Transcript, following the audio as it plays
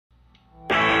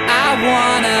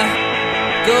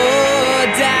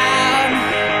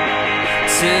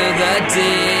into the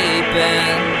deep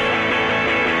end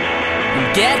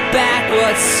and get back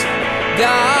what's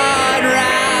gone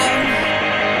round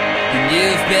and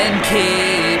you've been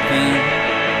keeping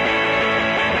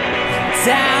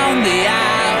down the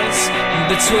aisles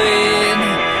between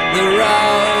the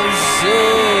rows.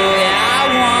 Ooh, yeah, I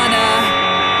wanna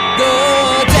go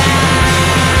down.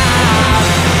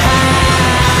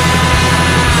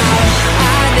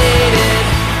 I needed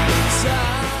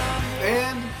some.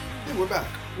 And hey, we're back.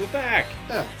 We're back.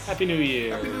 Yeah. Happy New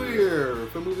Year. Happy New Year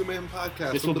from Movie Man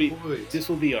Podcast. This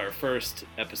will be our first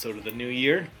episode of the new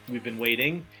year. We've been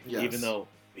waiting, Yes. even though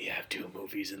we have 2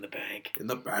 movies in the bank. In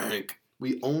the bank.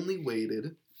 We only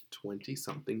waited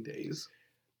 20-something days.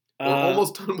 We're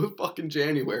almost done with fucking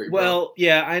January, bro. Well,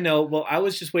 yeah, I know. Well, I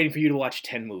was just waiting for you to watch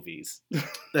 10 movies.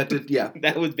 Yeah.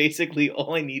 That was basically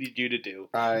all I needed you to do.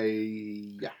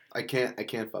 I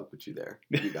can't fuck with you there.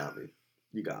 You got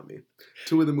me.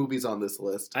 2 of the movies on this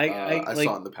list I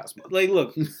saw in the past month. Like,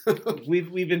 look,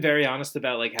 we've been very honest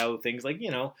about like how things like,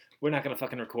 you know, we're not gonna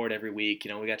fucking record every week.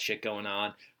 You know, we got shit going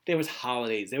on. There was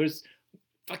holidays. There was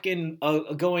fucking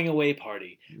a going away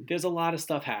party. There's a lot of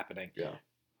stuff happening. Yeah.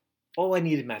 All I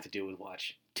needed Matt to do was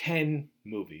watch 10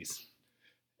 movies,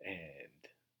 and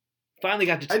finally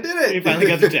got to 10. I did it. He finally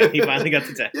got to 10. He finally got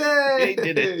to 10. Yay! He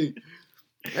did it.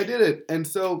 I did it. And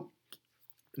so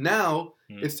now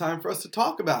it's time for us to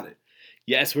talk about it.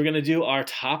 Yes, we're going to do our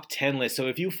top 10 list. So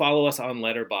if you follow us on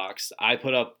Letterboxd, I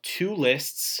put up 2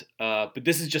 lists, but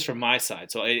this is just from my side.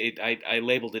 So I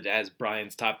labeled it as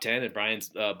Brian's top 10 and Brian's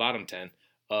bottom 10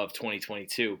 of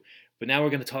 2022. But now we're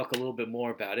going to talk a little bit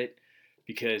more about it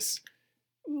because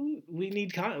we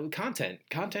need content.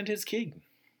 Content is king.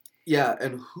 Yeah,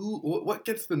 and what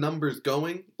gets the numbers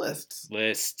going? Lists.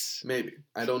 Maybe.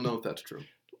 I don't know if that's true.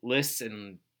 Lists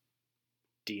and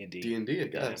D&D. D&D, I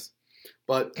guess. Yeah.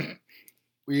 But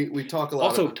we talk a lot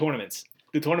also about... tournaments.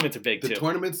 The tournaments are big, too. The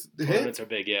tournaments are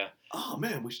big, yeah. Oh,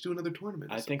 man, we should do another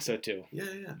tournament. I think so, too.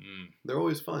 Yeah. They're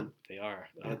always fun. They are.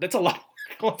 Yeah. That's a lot of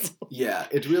work also. Yeah,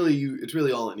 it's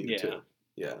really all on you, too.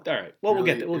 Yeah. All right. Well, we'll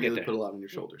get there. We'll get there. Put a lot on your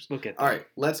shoulders. We'll get there. All right,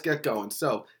 let's get going.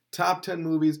 So, top 10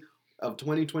 movies of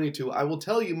 2022. I will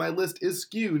tell you my list is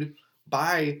skewed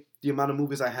by the amount of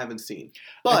movies I haven't seen.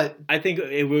 But I think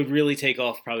it would really take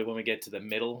off probably when we get to the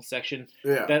middle section.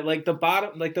 Yeah. That like the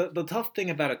bottom, like the tough thing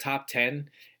about a top 10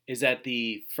 is that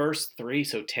the first 3,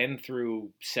 so 10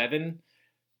 through 7,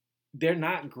 they're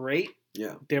not great.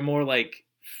 Yeah. They're more like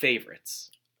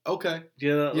favorites. Okay.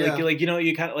 You know, Yeah. you know,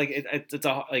 you kind of like it's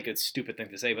a stupid thing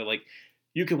to say, but like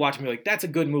you could watch me like that's a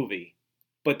good movie,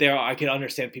 but I can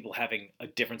understand people having a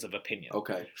difference of opinion.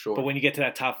 Okay, sure. But when you get to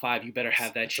that top 5, you better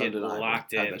have that It's shit undeniable.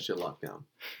 locked in. Have that shit locked down.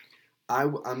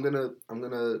 I'm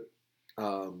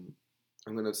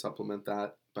gonna supplement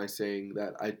that by saying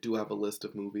that I do have a list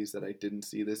of movies that I didn't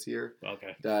see this year.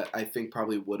 Okay. That I think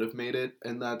probably would have made it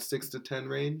in that 6 to 10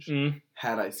 range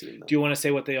had I seen them. Do you want to say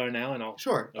what they are now, and I'll?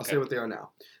 Sure, I'll say what they are now.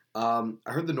 I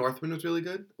heard The Northman was really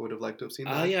good. I would have liked to have seen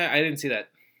that. Oh yeah, I didn't see that.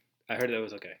 I heard that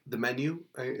was okay. The Menu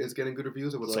is getting good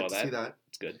reviews. I would like to see that.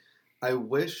 It's good. I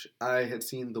wish I had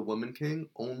seen The Woman King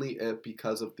only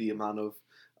because of the amount of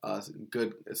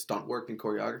good stunt work and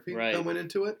choreography that went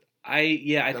into it. I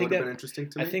think would have been interesting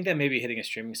to me. I think that may be hitting a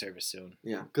streaming service soon.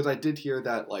 Yeah, because I did hear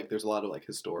that like there's a lot of like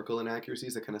historical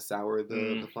inaccuracies that kind of sour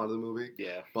the plot of the movie.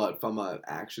 Yeah. But from an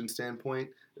action standpoint,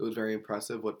 it was very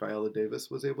impressive what Viola Davis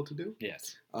was able to do.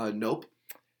 Yes. Nope.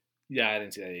 Yeah, I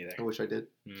didn't see that either. I wish I did.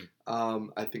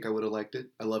 I think I would have liked it.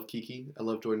 I love Kiki. I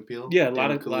love Jordan Peele. Yeah, a lot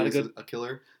of good. A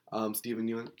killer. Stephen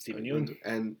Yeun.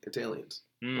 And it's Aliens.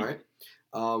 Right.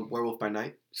 Werewolf by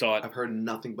Night. Saw it. I've heard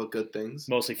nothing but good things.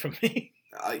 Mostly from me.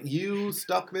 You,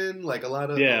 Stuckman, like a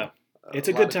lot of... it's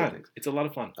a good time. It's a lot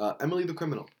of fun. Emily the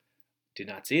Criminal. Did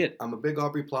not see it. I'm a big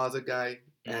Aubrey Plaza guy,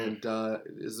 and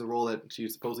is a role that she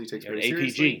supposedly takes very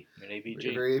seriously. You're an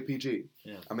APG. Very APG.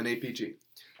 Yeah. I'm an APG.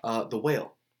 The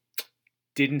Whale.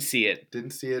 Didn't see it.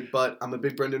 Didn't see it, but I'm a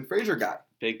big Brendan Fraser guy.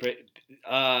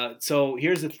 So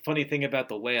here's the funny thing about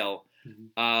The Whale.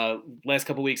 Last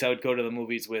couple weeks I would go to the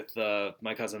movies with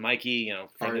my cousin Mikey,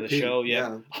 friend of the show.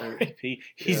 Yeah. R.I.P.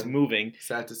 He's moving.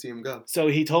 Sad to see him go. So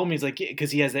he told me, he's like,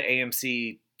 because he has the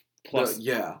AMC Plus.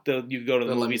 You go to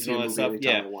the movies and all that stuff.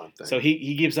 Yeah. So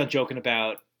he keeps on joking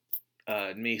about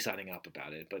me signing up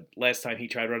about it. But last time he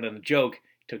tried running the joke,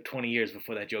 it took 20 years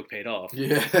before that joke paid off.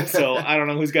 Yeah. So I don't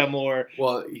know who's got more.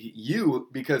 Well,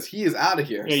 because he is out of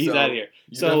here. Yeah, he's out of here.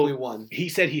 So definitely won. He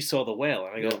said he saw The Whale.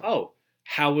 And I go, oh.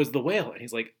 How was The Whale? And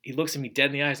he's like, he looks at me dead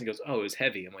in the eyes and goes, oh, it was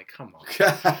heavy. I'm like, come on.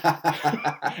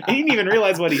 He didn't even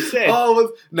realize what he said.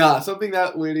 Something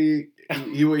that witty,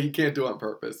 he can't do on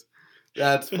purpose.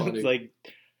 That's funny. It's like,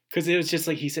 Because it was just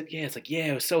like he said, yeah, it's like, yeah,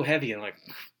 it was so heavy. And I'm like,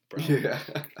 bro. Yeah.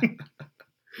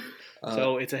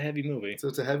 So it's a heavy movie. So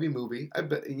it's a heavy movie. I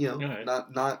bet Alright.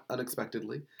 not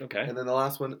unexpectedly. Okay. And then the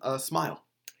last one, Smile.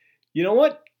 You know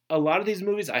what? A lot of these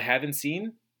movies I haven't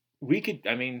seen. We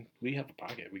have a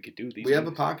pocket. We could do these. We have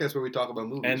a movies. podcast where we talk about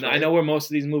movies. And right? I know where most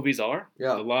of these movies are.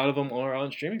 Yeah. A lot of them are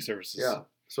on streaming services. Yeah.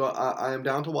 So I am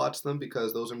down to watch them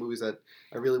because those are movies that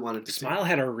I really wanted to Smile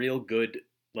had a real good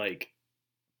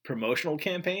promotional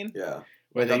campaign. see. Yeah.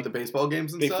 Where Like the baseball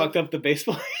games and they stuff. fucked up the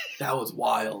baseball. That was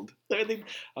wild. Everything.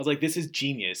 I was like, this is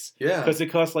genius. Yeah. Because it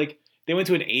costs they went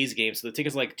to an A's game, so the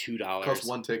tickets were $2. Cost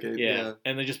one ticket. Yeah.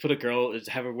 And they just put a girl, just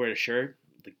have her wear a shirt.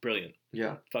 Brilliant.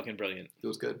 Yeah. Fucking brilliant. It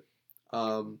was good.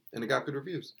 And it got good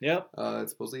reviews. Yep.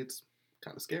 Supposedly it's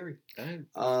kind of scary. Alright.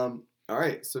 All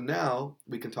right. So now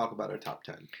we can talk about our top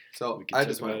 10. So We can I talk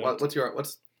just want about what's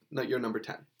your number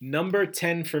 10? Number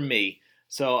 10 for me.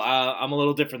 So I'm a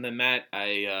little different than Matt.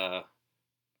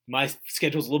 My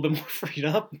schedule's a little bit more freed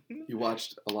up. You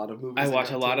watched a lot of movies. I in watch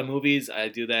that a lot time? of movies. I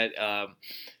do that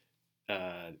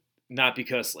not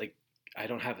because I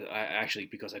don't have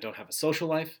because I don't have a social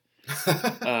life.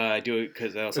 I do it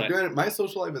because I also. But granted, my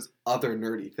social life is other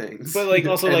nerdy things. But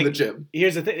also and the gym.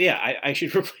 Here's the thing. Yeah, I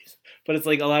should replace. But it's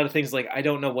a lot of things I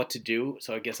don't know what to do,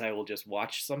 so I guess I will just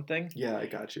watch something. Yeah, I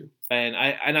got you. And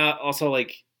I also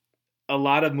a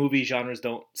lot of movie genres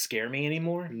don't scare me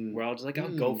anymore. Where I'll just I'll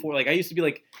go for it. I used to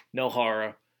be no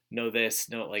horror, no this,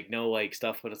 no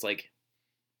stuff, but it's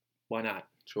why not?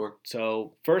 Sure.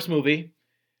 So first movie,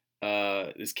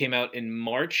 this came out in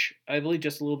March, I believe,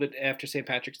 just a little bit after St.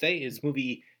 Patrick's Day. Is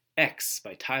movie X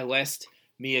by Ty West,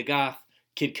 Mia Goth,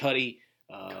 Kid Cudi,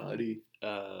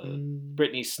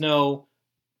 Brittany Snow,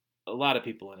 a lot of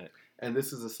people in it. And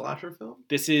this is a slasher film?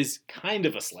 This is kind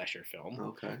of a slasher film.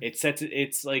 Okay. And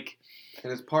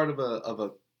it's part of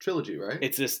a trilogy, right?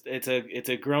 It's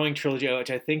a growing trilogy, which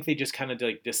I think they just kind of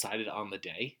decided on the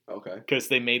day. Okay. Because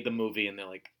they made the movie and they're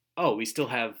like, oh, we still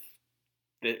have.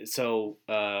 So.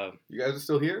 You guys are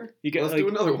still here? Let's do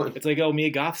another one. It's oh, Mia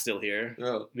Goth's still here.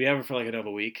 Oh. We have her for another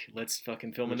week. Let's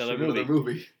fucking film another movie. Another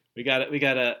movie. We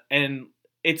gotta, and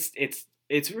it's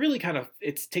really kind of,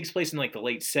 it takes place in the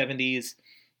late 70s.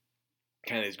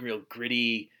 Kind of this real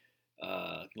gritty,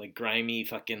 grimy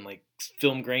fucking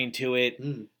film grain to it.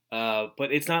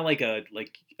 But it's not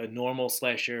a normal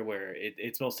slasher where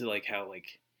it's mostly how I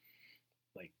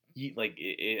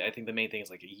think the main thing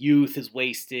is a youth is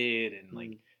wasted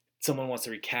and someone wants to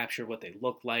recapture what they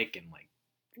look like and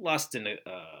lust and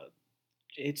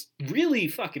it's really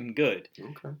fucking good.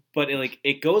 Okay. But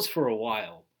it goes for a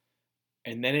while,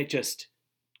 and then it just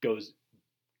goes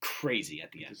crazy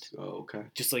at the end. Okay.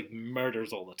 Just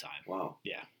murders all the time. Wow.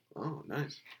 Yeah. Oh,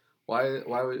 nice. Why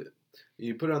would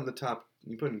you put it on the top?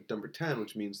 You put it number 10,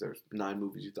 which means there's 9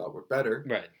 movies you thought were better.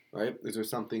 Right. Right. Is there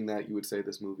something that you would say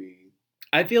this movie?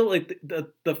 I feel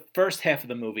the first half of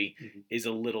the movie is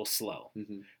a little slow.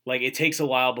 Mm-hmm. It takes a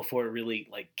while before it really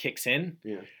kicks in.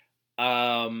 Yeah.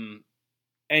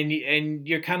 And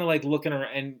you're kind of looking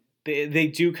around, and they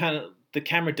do kind of, the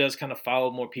camera does kind of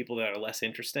follow more people that are less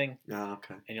interesting. Oh,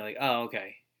 okay. And you're oh,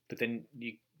 okay. But then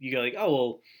you go oh,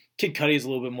 well, Kid Cudi is a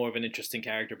little bit more of an interesting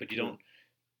character, but you don't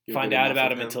find out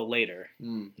about him until later.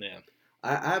 Yeah.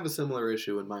 I have a similar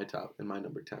issue in my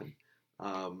number 10,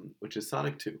 which is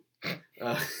Sonic 2.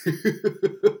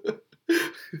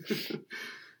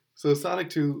 So Sonic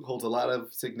 2 holds a lot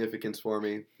of significance for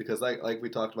me because, like we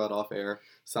talked about off air,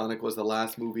 Sonic was the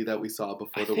last movie that we saw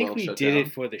before the world shut down. I think we did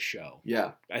it for the show.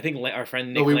 Yeah. I think our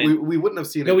friend Nick. We wouldn't have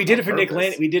seen it. No, we did it for purpose. Nick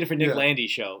Land. We did it for Nick Landy's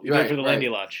show. We did it for the Landy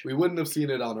Lodge. We wouldn't have seen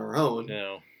it on our own.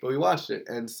 No. But we watched it,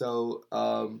 and so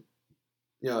I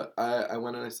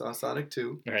went and I saw Sonic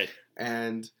 2. Right.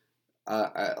 And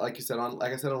like I said on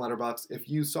Letterboxd, if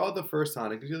you saw the first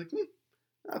Sonic, you're like,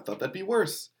 I thought that'd be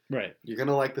worse. Right. You're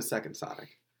gonna like the second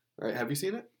Sonic. Right? Have you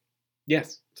seen it?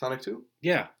 Yes. Sonic 2?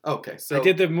 Yeah. Okay, so I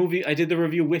did the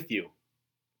review with you.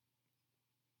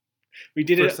 We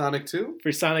did for it Sonic 2?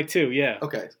 For Sonic 2, yeah.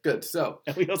 Okay, good. So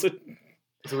and we also did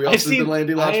the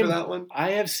Landy Lodge for that one?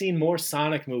 I have seen more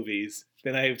Sonic movies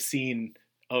than I have seen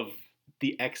of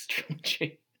the X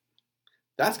trilogy.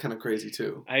 That's kind of crazy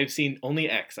too. I have seen only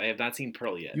X. I have not seen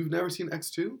Pearl yet. You've never seen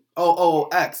X2? Oh,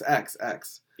 X.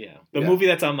 Yeah. The movie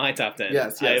that's on my top 10.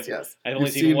 Yes. I've only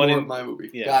You've seen one more of my movie.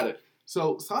 Yeah. Got it.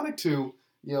 So Sonic 2,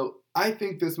 I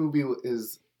think this movie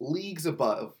is leagues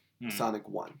above Sonic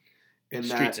 1.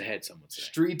 Streets ahead, some would say.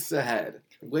 Streets ahead.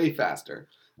 Way faster.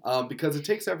 Because it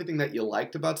takes everything that you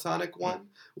liked about Sonic 1,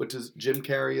 which is Jim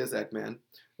Carrey as Eggman,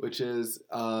 which is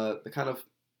the kind of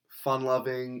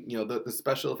fun-loving, the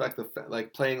special effects,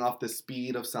 playing off the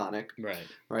speed of Sonic. Right.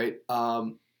 Right?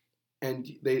 and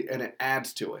it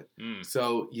adds to it. Mm.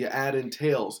 So you add in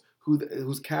Tails,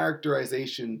 whose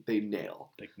characterization they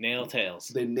nail. Like nail tails.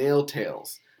 They nail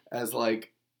Tails as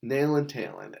like nail and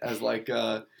tailin, as like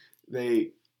as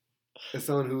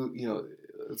someone who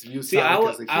views Sonic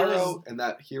as a hero, and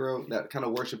that hero, that kind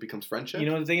of worship becomes friendship. You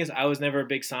know, the thing is, I was never a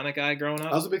big Sonic guy growing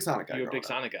up. I was a big Sonic guy. You were a big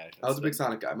Sonic guy. I was a big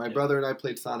Sonic guy. My brother and I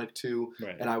played Sonic 2,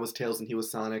 right. and I was Tails and he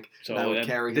was Sonic. So and I would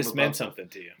carry him. This meant something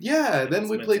to you. Yeah, then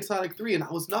we played Sonic 3, and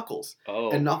I was Knuckles.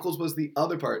 Oh. And Knuckles was the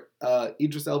other part.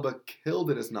 Idris Elba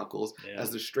killed it as Knuckles,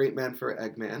 as the straight man for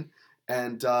Eggman.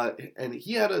 And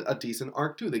he had a decent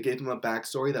arc too. They gave him a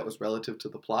backstory that was relative to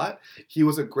the plot. He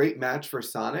was a great match for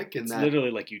Sonic. It's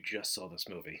literally like you just saw this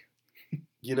movie.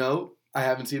 I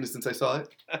haven't seen it since I saw it.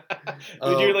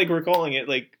 But you're like recalling it,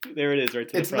 like there it is, right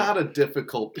to it's the front. not a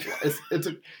difficult plot. It's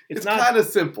not kind of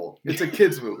simple. It's a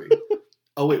kids movie.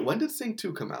 Oh wait, when did Sing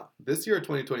 2 come out? This year or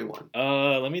 2021?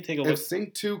 Let me take a look. If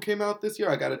Sing 2 came out this year,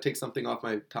 I got to take something off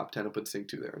my top 10 and put Sing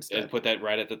 2 there instead. And put that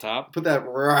right at the top. Put that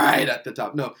right at the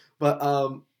top. No, but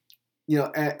and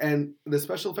the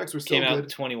special effects were still came good. out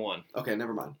 21. Okay,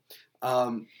 never mind.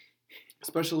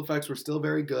 Special effects were still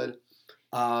very good.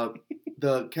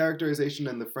 The characterization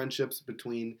and the friendships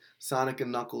between Sonic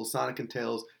and Knuckles, Sonic and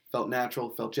Tails felt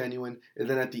natural, felt genuine. And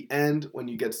then at the end, when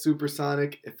you get Super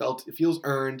Sonic, it feels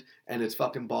earned, and it's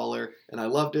fucking baller, and I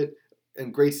loved it.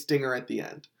 And great stinger at the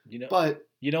end. But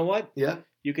you know what? Yeah,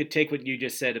 you could take what you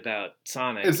just said about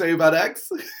Sonic and say about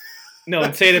X. No,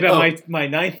 and say it about my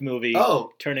ninth movie,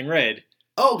 Turning Red.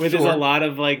 Oh, where sure. there's a lot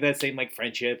of like that same like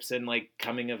friendships and like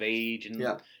coming of age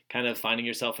and kind of finding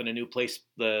yourself in a new place.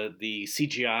 The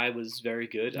CGI was very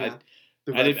good. Yeah.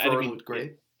 The red fur looked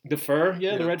great. The fur,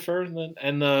 the red fur,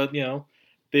 and the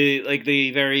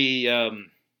the very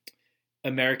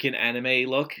American anime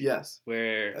look. Yes,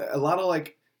 where a lot of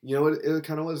like it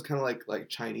kind of was like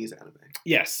Chinese anime.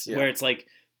 Yes, where it's like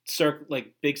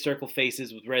big circle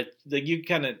faces with red. Like you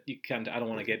kind of. I don't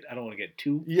want to get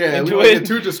too we don't get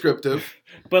too descriptive.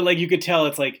 But like you could tell,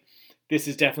 it's like this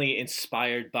is definitely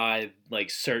inspired by like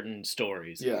certain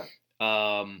stories. Yeah.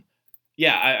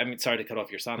 I mean, sorry to cut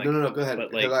off your Sonic. No, go ahead.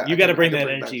 But like, you got to bring that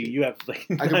energy. You have like.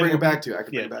 I can bring it back to you.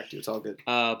 It's all good.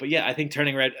 But yeah, I think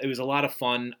Turning Red. It was a lot of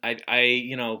fun. I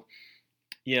kind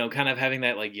of having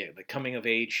that like coming of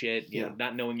age shit. You know,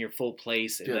 not knowing your full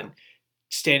place and then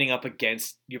standing up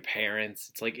against your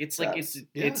parents.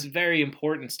 It's very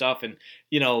important stuff. And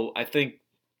I think.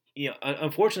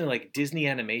 Unfortunately, like Disney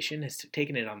Animation has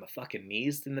taken it on the fucking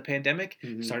knees in the pandemic,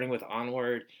 starting with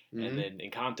Onward and then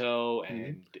Encanto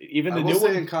and even the new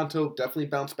one. Encanto definitely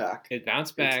bounced back. It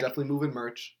bounced back. It's definitely moving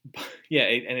merch. Yeah,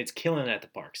 and it's killing it at the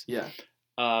parks. Yeah,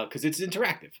 because it's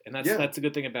interactive, and that's a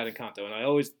good thing about Encanto. And I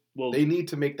always they need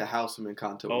to make the house from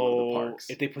Encanto in one of the parks.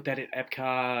 If they put that at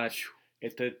Epcot,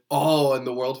 and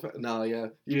the world. You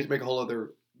need to make a whole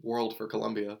other world for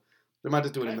Columbia. They might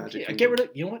just do it in Magic Kingdom. Get rid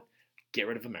of what. Get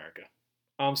rid of America.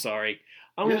 I'm sorry.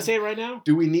 I'm going to say it right now.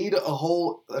 Do we need a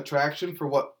whole attraction for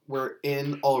what we're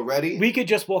in already? We could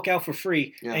just walk out for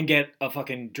free and get a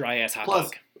fucking dry-ass hot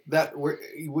dog.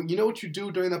 You know what you do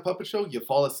during that puppet show? You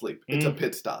fall asleep. It's a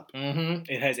pit stop.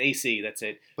 Mm-hmm. It has AC. That's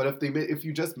it. But if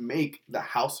you just make the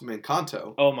house from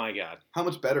Encanto... Oh, my God. How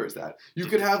much better is that? You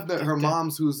could have her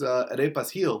mom's who's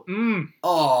Arepa's heel.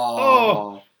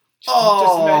 Oh. Just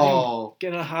imagine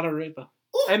getting a hot arepa.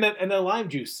 And the lime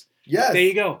juice. Yes. There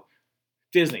you go.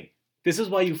 Disney. This is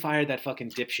why you fired that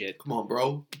fucking dipshit. Come on,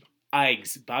 bro.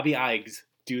 Bobby Iges,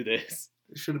 do this.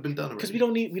 It should have been done already. Because we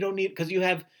don't need, because you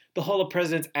have the Hall of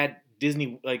Presidents at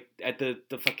Disney, like at the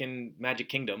fucking Magic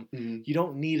Kingdom. Mm-hmm. You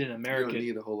don't need an American. You don't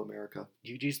need a whole America.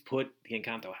 You just put the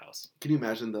Encanto house. Can you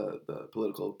imagine the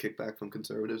political kickback from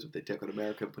conservatives if they take out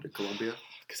America and put it in Colombia?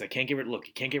 Because you can't get rid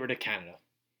of Canada.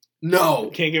 No.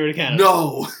 Can't get rid of Canada.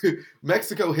 No.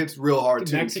 Mexico hits real hard,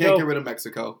 too. Can't get rid of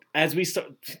Mexico. As we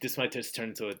start... This might just turn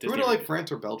into a Disney... Who would like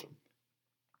France or Belgium?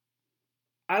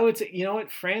 I would say... You know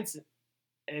what? France...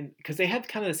 And... Because they had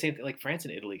kind of the same... Like, France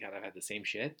and Italy kind of had the same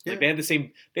shit. Yeah. Like, they have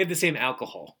the same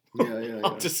alcohol. Yeah.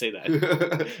 I'll just say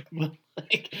that.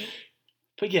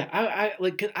 But yeah,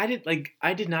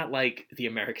 I did not like the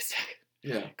American Saga.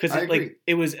 Yeah. Because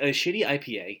it was a shitty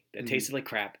IPA that tasted like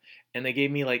crap. And they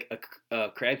gave me, like,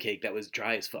 a crab cake that was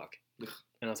dry as fuck. Ugh.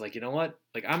 And I was like, you know what?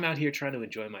 Like, I'm out here trying to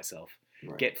enjoy myself.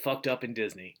 Right. Get fucked up in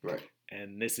Disney. Right.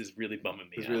 And this is really bumming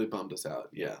me out. It's really bummed us out,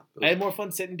 yeah. I had more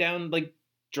fun sitting down, like,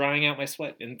 drying out my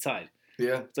sweat inside.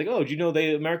 Yeah. It's like, oh, did you know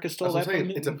America stole that from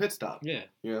me? It's a pit stop. Yeah.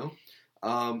 You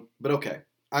know? But okay.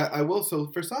 I will, so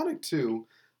for Sonic 2,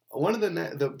 one of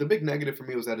the big negative for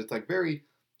me was that it's, like, very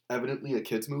evidently a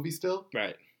kid's movie still.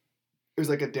 Right. It was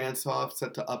like a dance-off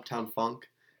set to Uptown Funk.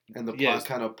 and the plot Yes.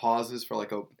 kind of pauses for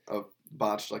like a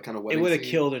botched like kind of wedding It would have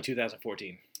scene. killed in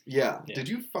 2014. Yeah. Yeah. Did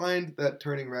you find that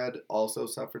Turning Red also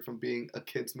suffered from being a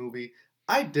kids movie?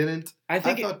 I didn't. I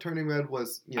think thought Turning Red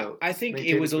was, I think it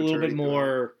maintained was its a little bit maturity throughout.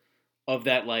 more of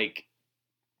that like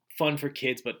fun for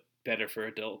kids, but better for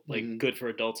adult, like Mhm. good for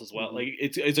adults as well. Mhm. Like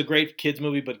it's a great kids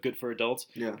movie, but good for adults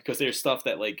Yeah. because there's stuff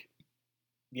that like,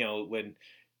 when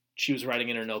she was writing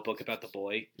in her notebook about the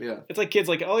boy, Yeah. it's like kids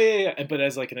like, oh yeah, but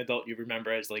as like an adult, you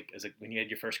remember as when you had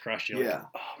your first crush, you're Yeah. like,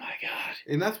 oh my god.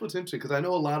 And that's what's interesting because I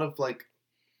know a lot of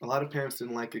parents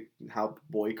didn't like it, how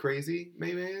boy crazy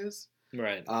Mei Mei is.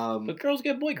 Right. Um, But girls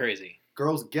get boy crazy.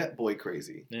 girls get boy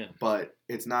crazy, Yeah. but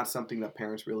it's not something that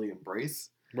parents really embrace.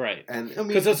 Right. And I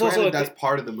mean, 'Cause that's also granted, a that's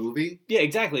part of the movie. Yeah,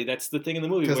 exactly. That's the thing in the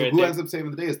movie Because where who ends up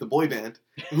saving the day is the boy band,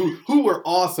 who were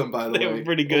awesome, by the They way. were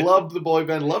pretty good. Loved the boy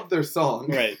band, loved their song.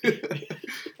 Right.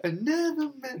 I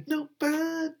never met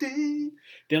nobody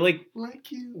they're like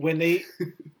like you.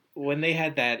 when they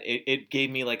had that, it gave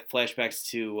me like flashbacks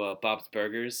to Bob's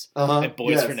Burgers and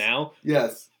Boys yes. for Now.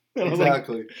 Yes, I was like,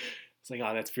 exactly. it's like,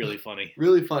 oh, that's really funny.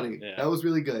 Really funny. Yeah. That was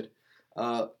really good.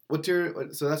 So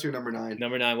that's your number 9.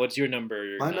 Number 9. What's your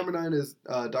number? My number 9 is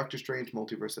Doctor Strange: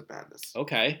 Multiverse of Madness.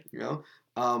 Okay. You know,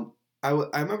 I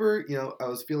remember, I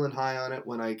was feeling high on it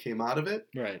when I came out of it.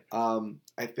 Right.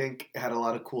 I think it had a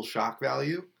lot of cool shock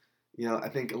value. I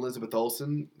think Elizabeth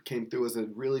Olsen came through as a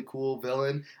really cool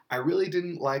villain. I really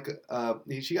didn't like.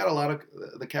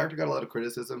 The character got a lot of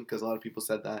criticism because a lot of people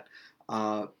said that.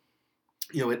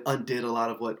 It undid a lot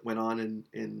of what went on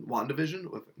in WandaVision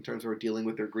in terms of her dealing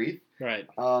with her grief. Right.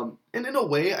 And in a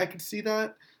way, I could see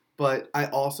that, but I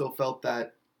also felt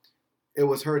that it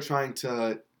was her trying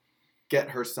to get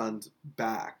her sons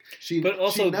back. She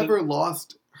never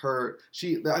lost her.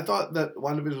 I thought that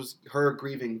WandaVision was her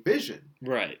grieving Vision.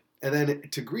 Right. And then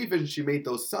to grieve Vision, she made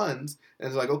those sons, and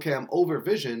it's like, okay, I'm over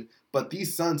Vision, but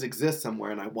these sons exist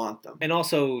somewhere, and I want them. And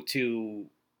also to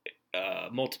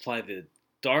multiply the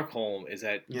Darkholm is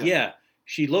that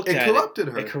she looked It at corrupted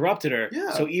it. her. It corrupted her.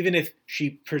 Yeah. So even if she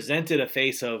presented a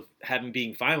face of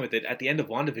being fine with it, at the end of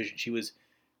WandaVision,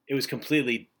 it was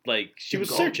completely like she was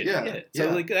Engulfed. searching. Yeah. So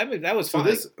Yeah. like that was So fine.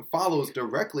 this follows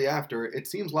directly after. It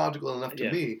seems logical enough to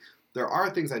Yeah. me. There are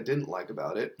things I didn't like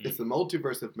about it. Mm. It's the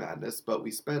multiverse of madness, but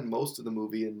we spend most of the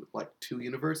movie in like 2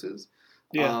 universes.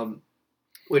 Yeah.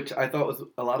 Which I thought was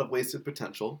a lot of wasted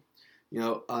potential.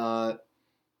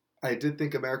 I did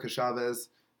think America Chavez,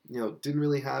 didn't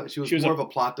really have. She was was more a- of a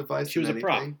plot device. she was than a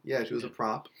prop. anything. Yeah, she was a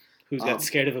prop. Who's got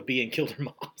scared of a bee and killed her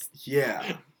mom.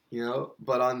 Yeah,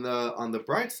 But on the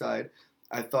bright side,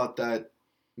 I thought that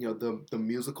the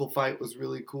musical fight was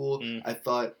really cool. Mm. I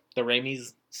thought The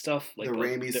Raimi's stuff, like the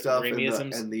Raimi stuff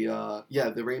Raimiisms. and the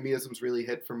Raimiisms really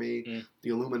hit for me. Mm. The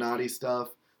Illuminati stuff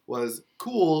was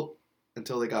cool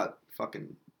until they got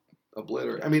fucking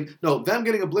obliterated. I mean, no, them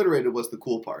getting obliterated was the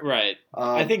cool part. Right.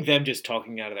 I think them just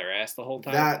talking out of their ass the whole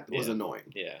time. that was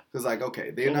annoying. Yeah. Because like,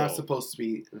 okay, they're not Whoa. supposed to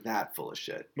be that full of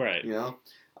shit. Right.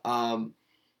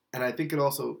 And I think it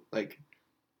also like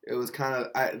it was kind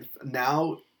of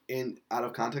now in out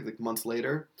of context, like months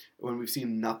later, when we've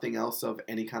seen nothing else of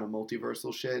any kind of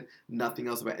multiversal shit, nothing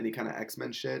else about any kind of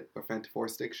X-Men shit or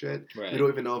Fantastic shit. Right. We don't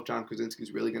even know if John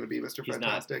Krasinski's really going to be Mr. He's not.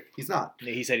 Fantastic. He's not.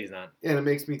 He said he's not. And it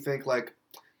makes me think like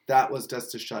that was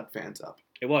just to shut fans up.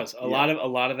 It was a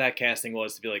lot of that casting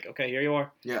was to be like, okay, here you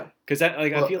are, Yeah. because that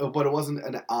like I feel but it wasn't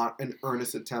an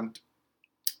earnest attempt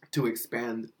to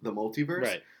expand the multiverse,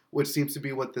 right. which seems to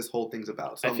be what this whole thing's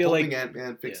about. So I I'm feel like- hoping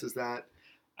Ant-Man fixes that.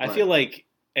 I But- feel like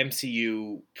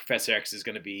MCU Professor X is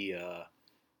going to be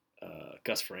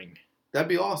Gus Fring. That'd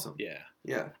be awesome. Yeah,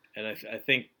 Yeah. and I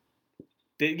think.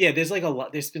 There's like a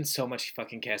lot. There's been so much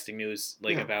fucking casting news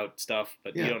about stuff,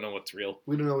 but Yeah. you don't know what's real.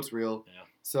 We don't know what's real. Yeah.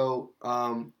 So,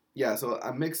 so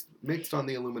I'm mixed on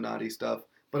the Illuminati stuff,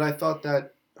 but I thought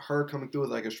that her coming through as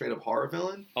like a straight up horror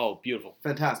villain, Oh, beautiful!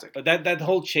 fantastic. But that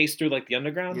whole chase through like the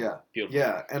underground, Yeah. beautiful.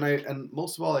 Yeah, and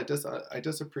most of all, I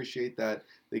just appreciate that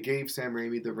they gave Sam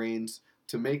Raimi the reins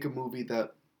to make a movie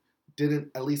that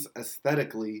didn't, at least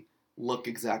aesthetically, look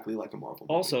exactly like a Marvel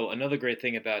movie. Also, another great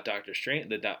thing about Doctor Strange,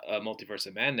 the Multiverse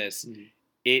of Madness, Mhm.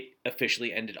 it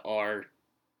officially ended our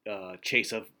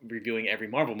chase of reviewing every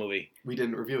Marvel movie. We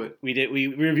didn't review it. We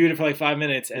reviewed it for like 5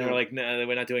 minutes, and Yeah. we're like, no,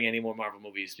 we're not doing any more Marvel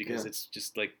movies because Yeah. it's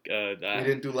just like We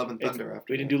didn't do Love and Thunder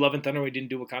after. we didn't do Love and Thunder. We didn't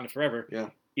do Wakanda Forever. Yeah.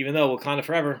 Even though Wakanda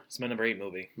Forever is my number 8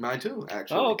 movie. Mine too,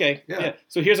 actually. Oh, okay. Yeah. Yeah.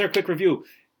 So here's our quick review.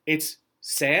 It's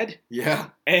sad, Yeah.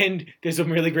 and there's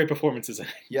some really great performances in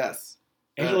it. Yes.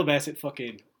 Angela Bassett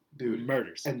fucking Dude.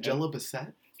 murders. Angela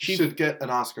Bassett She- should get an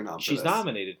Oscar nom for She's this.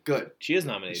 nominated. Good. She is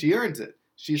nominated. She earns it.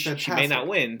 She's She fantastic. may not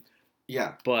win,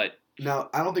 Yeah. but Now,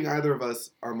 I don't think either of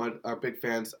us are big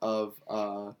fans of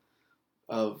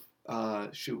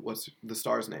what's the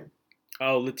star's name?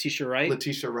 Oh, Letitia Wright.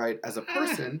 Letitia Wright as a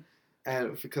person,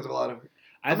 and because of a lot of,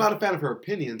 I'm I've- not a fan of her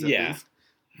opinions, at Yeah. least.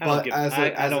 I don't But give- as I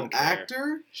an don't care.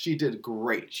 actor, she did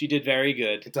great. She did very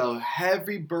good. It's a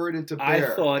heavy burden to I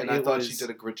bear, thought and I it thought was- she did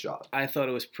a great job. I thought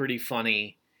it was pretty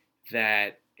funny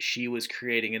that she was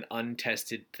creating an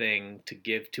untested thing to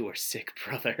give to her sick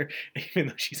brother, even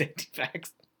though she's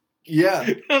anti-vax. Yeah,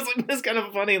 I was like, that's kind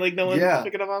of funny. Like, no one's Yeah.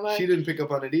 picking up on that. she didn't pick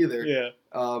up on it either. Yeah.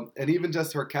 And even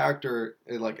just her character,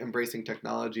 like embracing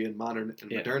technology and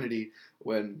Yeah. modernity,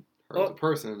 when her Well, as a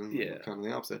person is yeah. kind of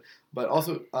the opposite. But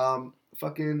also,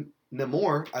 fucking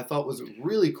Namor, I thought was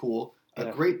really cool. A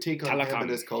Yeah. great take on him Talakam. and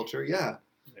his culture. Yeah.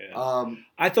 Yeah.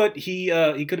 I thought he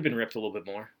could have been ripped a little bit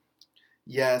more.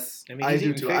 Yes, I mean, I he's do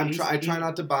eating too. fi- I he's try eating-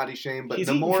 not to body shame, but He's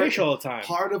eating Namor. fish all the time.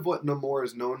 Part of what Namor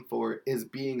is known for is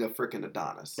being a freaking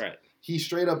Adonis. Right. He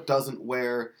straight up doesn't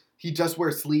wear. He just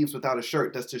wears sleeves without a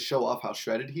shirt just to show off how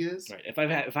shredded he is. Right. If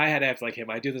I had abs like him,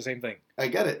 I'd do the same thing. I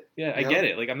get it. Yeah, I Yeah. get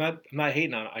it. Like I'm not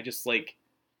hating on it. I just like,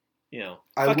 I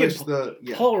fucking wish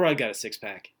Paul Rudd got a six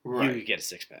pack. Right. You could get a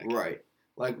six pack. Right.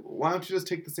 Like, why don't you just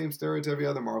take the same steroids every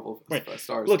other Marvel Right.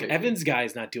 stars? Look, take? Evan's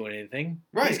guy's not doing anything.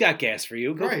 Right. He's got gas for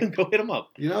you. Go, Right. go hit him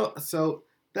up. So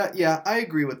that, yeah, I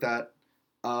agree with that.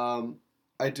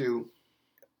 I do.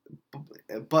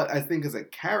 But I think as a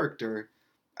character,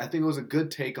 I think it was a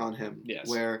good take on him. Yes.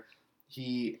 Where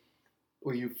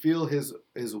you feel his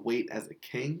weight as a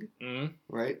king, hmm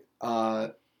right?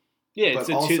 Yeah, it's But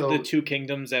the also- two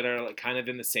kingdoms that are like kind of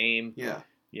in the same, Yeah.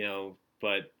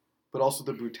 but But also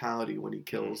the brutality when he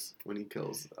kills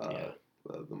Yeah.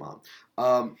 the mom.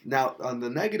 Now on the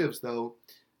negatives though,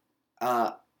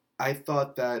 I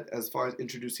thought that as far as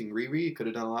introducing Riri, it could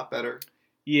have done a lot better.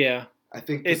 yeah, I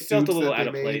think It felt a suits little that they out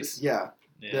of made- place. Yeah,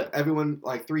 yeah. everyone,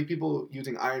 like 3 people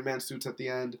using Iron Man suits at the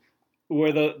end.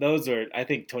 Where those are, I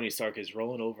think Tony Stark is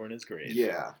rolling over in his grave.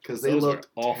 Yeah, because they Those were looked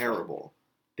awful. terrible.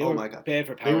 They Oh were my God. bad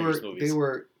for They Power were Rangers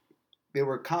movies. they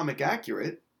were comic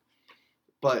accurate,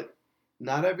 but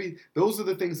not every. Those are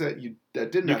the things that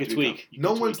didn't You have could to be tweak. done. You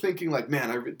No could one's tweak. thinking like,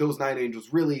 man, those Night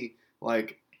Angels really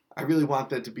like. I really want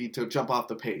that to jump off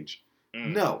the page.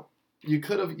 Mm. No, you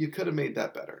could have made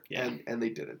that better, Yeah. and they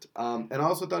didn't. And I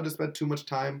also thought they spent too much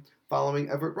time following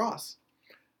Everett Ross.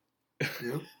 You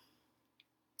know?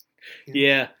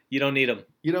 Yeah, you don't need him.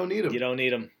 You don't need him. You don't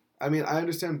need him. I mean, I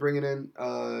understand bringing in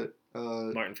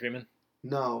Martin Freeman.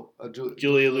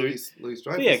 Julia Louis.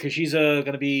 Louis-Dreyfus. Yeah, because she's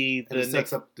gonna be and the it next.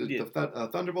 sets up the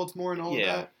Thunderbolts more and all Yeah.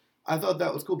 of that. I thought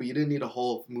that was cool, but you didn't need a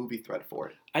whole movie thread for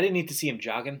it. I didn't need to see him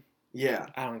jogging. Yeah,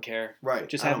 I don't care. right.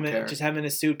 Just I have don't him. care. Just have him in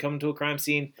his suit, come to a crime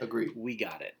scene. Agreed. We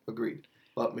got it. Agreed.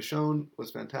 But Michonne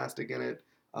was fantastic in it.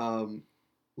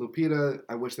 Lupita,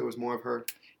 I wish there was more of her.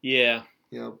 Yeah.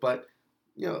 But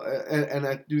and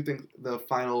I do think the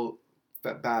final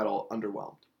battle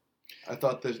underwhelmed. I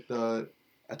thought the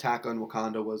attack on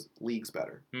Wakanda was leagues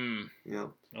better. Hmm.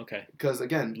 Okay. Because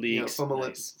again, Leagues. from a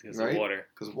Nice. Because right? of water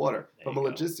because of water. There From you a go.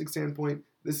 logistics standpoint,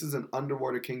 this is an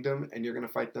underwater kingdom, and you're going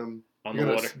to fight them. on You're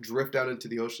the going water. to drift out into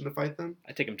the ocean to fight them.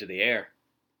 I take him to the air.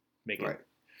 Make it. Right.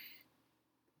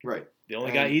 Right. The only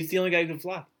And- guy. He's the only guy who can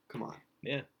fly. Come on.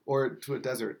 Yeah. Or to a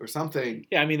desert or something.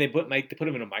 Yeah. I mean, they put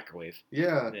him in a microwave.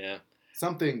 Yeah. Yeah.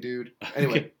 Something, dude.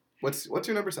 Anyway, what's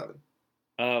your number 7?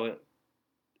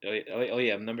 Oh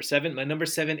yeah, number 7. My number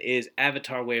 7 is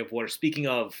Avatar: Way of Water. Speaking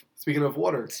of Speaking of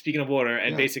water, water,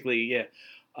 and Yeah. basically, yeah.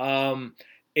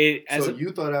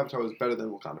 you thought Avatar was better than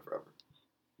Wakanda Forever.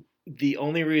 The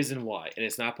only reason why, and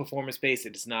it's not performance based,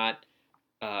 it is not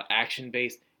action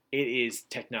based, it is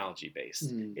technology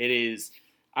based. Mm. It is.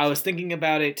 I was thinking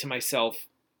about it to myself,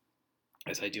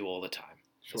 as I do all the time,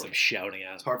 as Sure. I'm shouting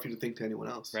It's out, hard for you to think to anyone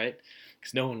else. right?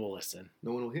 Because no one will listen.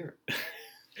 No one will hear it.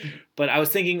 But I was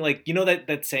thinking, like,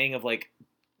 that saying of like,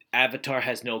 Avatar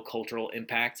has no cultural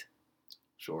impact.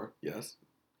 Sure. Yes.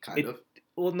 Kind of.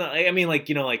 Well, no, I mean, like,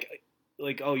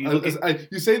 oh, you look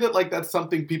at. You say that like that's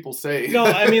something people say. No,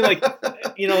 I mean, like,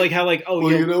 like how, like, oh,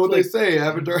 well, you know what like, they say.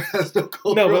 Avatar has no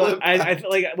cultural No, but impact. I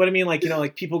like what I mean, like,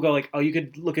 like people go like, oh, you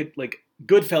could look at like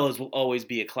Goodfellas will always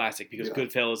be a classic because Yeah.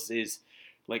 Goodfellas is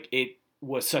like it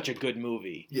was such a good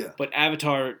movie. Yeah. But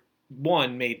Avatar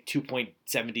 1 made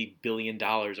 $2.70 billion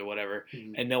or whatever,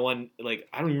 Mhm. and no one like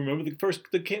I don't even remember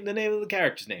the name of the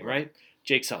character's name, right?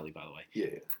 Jake Sully, by the way.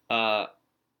 Yeah.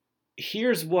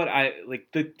 Here's what I like: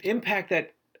 the impact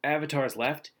that Avatar has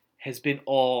left has been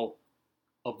all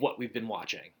of what we've been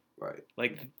watching. Right.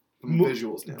 Like From Mo-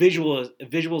 visuals now.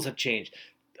 visuals have changed.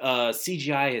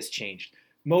 CGI has changed.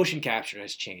 Motion capture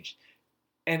has changed.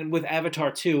 And with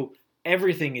Avatar 2,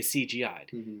 everything is CGI'd.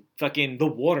 Mm-hmm. Fucking the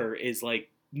water is like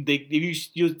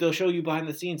they'll show you behind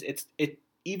the scenes.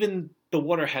 Even the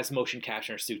water has motion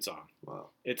capture suits on. Wow.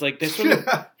 It's like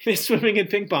they're swimming in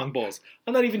ping pong balls.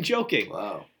 I'm not even joking.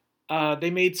 Wow.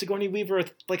 They made Sigourney Weaver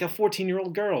like a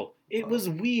 14-year-old girl. It was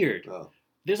weird. Wow.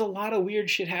 There's a lot of weird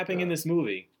shit happening in this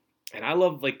movie, and I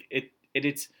love like it. It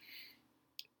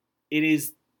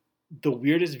is the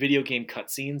weirdest video game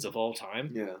cutscenes of all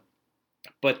time. Yeah.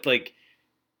 But like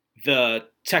the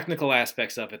technical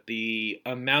aspects of it, the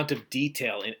amount of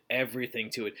detail in everything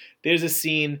to it. There's a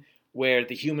scene where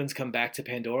the humans come back to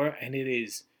Pandora, and it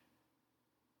is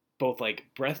both like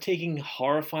breathtaking,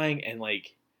 horrifying, and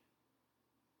like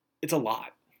it's a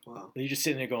lot. Wow. You're just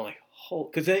sitting there going like,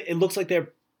 because it looks like they're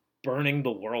burning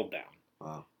the world down.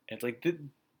 Wow. And it's like,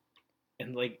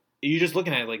 and like you're just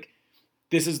looking at it like,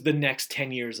 this is the next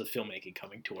 10 years of filmmaking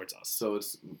coming towards us. So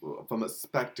it's from a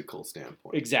spectacle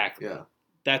standpoint. Exactly. Yeah.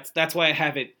 That's why I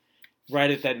have it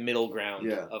right at that middle ground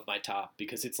Yeah. of my top,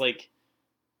 because it's like,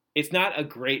 it's not a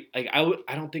great, like I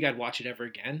don't think I'd watch it ever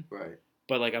again, Right.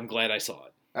 but like I'm glad I saw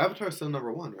it. Avatar's still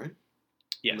number 1, right?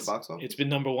 Yes. In the box office? It's been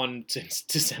number 1 since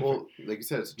December. Well, like you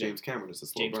said, it's James Cameron. It's a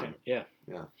slow James burn. Cameron. Yeah.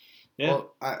 Yeah. Yeah.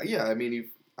 Well, I mean,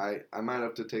 I might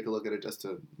have to take a look at it just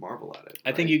to marvel at it.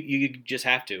 I think you just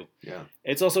have to. Yeah.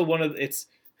 It's also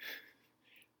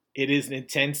it is an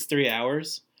intense 3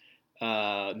 hours.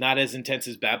 Not as intense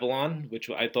as Babylon, which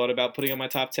I thought about putting on my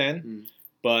top 10,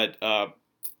 but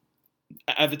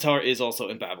Avatar is also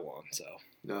in Babylon, so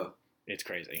No. it's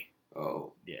crazy.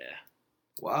 Oh. Yeah.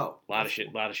 Wow. A lot of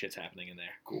shit's happening in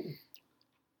there. Cool.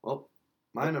 Well,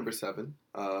 my number 7,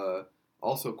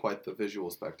 also quite the visual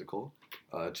spectacle,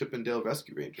 Chip 'n Dale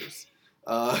Rescue Rangers.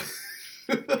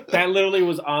 That literally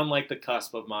was on like the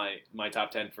cusp of my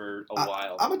top 10 for a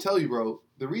while. I'm gonna tell you, bro.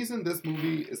 The reason this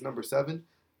movie is number 7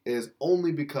 is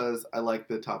only because I like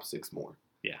the top 6 more.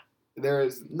 Yeah. There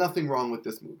is nothing wrong with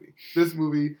this movie. This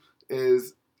movie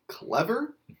is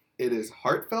clever. It is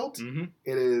heartfelt. Mm-hmm.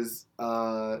 It is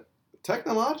from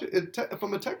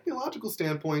a technological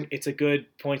standpoint. It's a good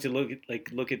point to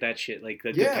look at that shit, like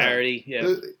the Yeah. parody.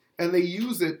 Yeah. And they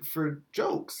use it for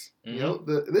jokes. Mm-hmm. You know,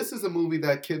 this is a movie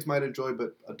that kids might enjoy,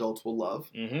 but adults will love.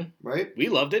 Mm-hmm. Right? We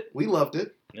loved it. We loved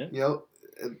it. Yeah. You know,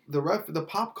 the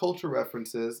pop culture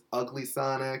references, Ugly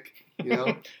Sonic. You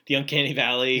know, The Uncanny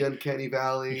Valley. the Uncanny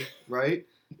Valley. Right?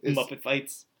 Muppet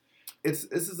fights. This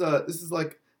is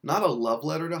like not a love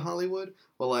letter to Hollywood,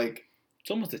 but like It's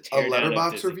almost a a teardown.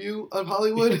 letterbox review of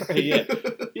Hollywood. Yeah.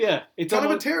 Yeah. It's kind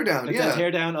of a almost teardown. it's Yeah. a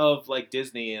teardown of like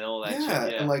Disney and all that shit.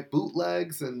 Yeah. And like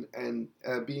bootlegs and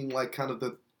being like kind of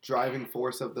the driving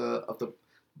force of the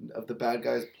bad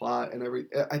guys plot and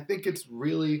everything. I think it was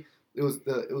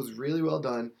really well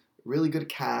done, really good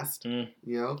cast, you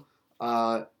know,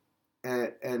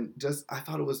 and just I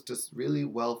thought it was just really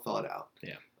well thought out.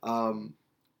 Yeah.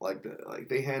 Like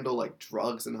they handle like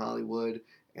drugs in Hollywood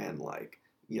and like,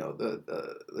 you know, the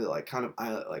like kind of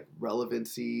like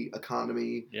relevancy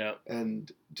economy. Yeah.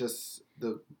 And just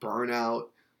the burnout.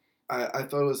 I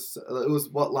thought it was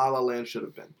what La La Land should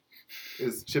have been.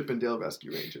 Is Chip 'n Dale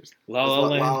Rescue Rangers. La La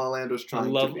Land. La La Land was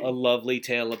trying to be. A lovely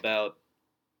tale about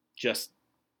just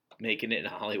making it in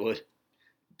Hollywood.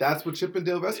 That's what Chip 'n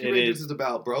Dale Rescue It Rangers is. is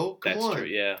about, bro. Come That's on. true.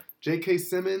 Yeah. J.K.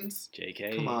 Simmons.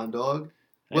 J.K. Come on, dog.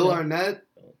 I Will know. Arnett.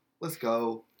 Let's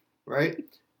go. Right?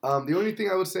 The only thing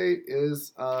I would say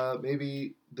is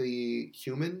maybe the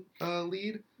human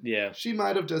lead. Yeah. She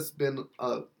might have just been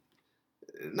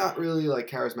not really like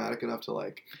charismatic enough to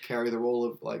like carry the role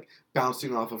of like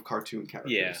bouncing off of cartoon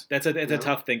characters. Yeah. That's a know?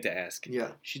 tough thing to ask.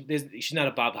 Yeah. She's not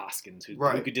a Bob Hoskins who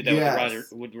Right. could do that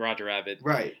Yes. with Roger Rabbit.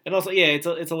 Right. And also, yeah, it's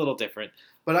a little different.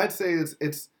 But I'd say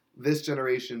it's this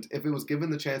generation's. If it was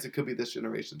given the chance, it could be this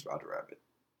generation's Roger Rabbit.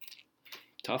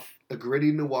 Tough. A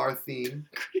gritty noir theme.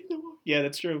 Yeah,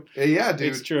 that's true. Yeah, dude.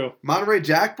 It's true. Monterey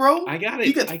Jack, bro. I got it.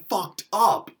 He gets fucked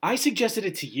up. I suggested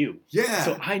it to you. Yeah.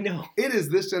 So I know. It is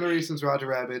this generation's Roger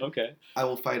Rabbit. Okay. I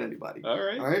will fight anybody. All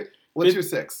right. All right. What's your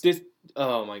 6?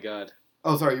 Oh my god.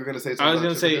 Oh, sorry. You were gonna say something. I was about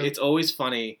gonna say Chip 'n Dale? it's always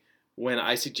funny when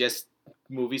I suggest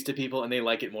movies to people and they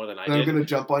like it more than I And I'm did. gonna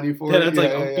jump on you for Then it. it's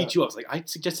like I'll beat you up. It's like I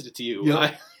suggested it to you.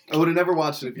 Yeah. I would have never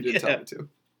watched it if you didn't Yeah. tell me to.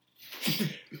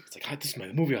 It's like this is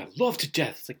my movie I love to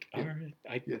death. It's like all right.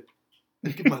 I'd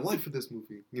give my life for this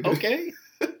movie. You know? Okay.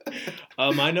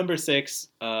 My number 6,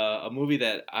 a movie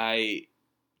that I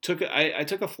took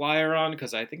a flyer on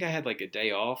because I think I had like a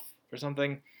day off or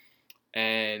something,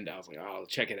 and I was like, oh, I'll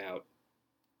check it out.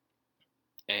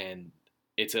 And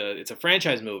it's a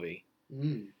franchise movie.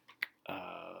 Mm.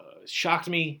 Shocked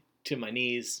me to my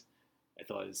knees. I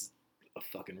thought it was a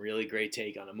fucking really great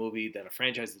take on a movie that a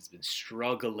franchise has been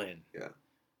struggling. Yeah.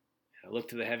 I looked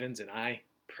to the heavens and I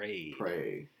prayed.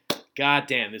 Pray. God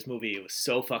damn, this movie was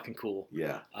so fucking cool.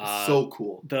 Yeah. So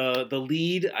cool. The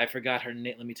lead, I forgot her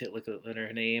name. Let me look at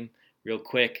her name real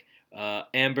quick.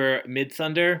 Amber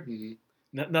Midthunder. Mm-hmm.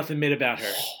 Nothing mid about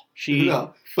her. She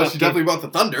no, but she definitely brought the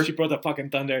thunder. She brought the fucking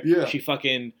thunder. Yeah. She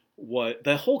fucking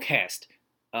the whole cast.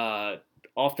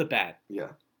 Off the bat. Yeah.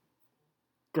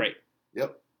 Great.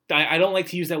 Yep. I don't like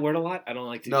to use that word a lot. I don't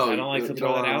like to throw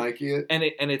that out. Like it.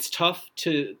 And it's tough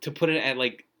to put it at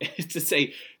like to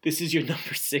say this is your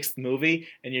number 6th movie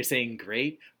and you're saying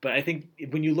great. But I think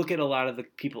when you look at a lot of the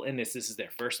people in this is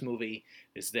their first movie.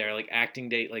 This is their like acting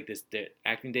their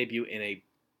acting debut in a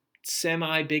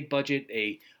semi big budget,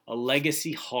 a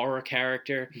legacy horror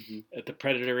character that the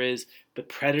Predator is. The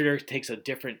Predator takes a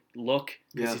different look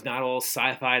because he's not all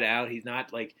sci-fi'd out. He's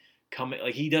not like coming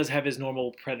like he does have his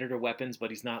normal Predator weapons, but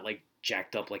he's not like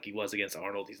jacked up like he was against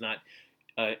Arnold. He's not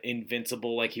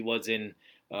invincible like he was in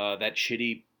that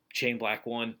shitty Shane Black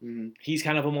one. Mm-hmm. He's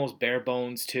kind of almost bare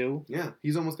bones too. Yeah,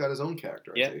 he's almost got his own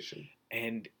characterization. Yeah.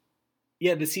 And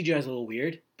yeah, the CGI is a little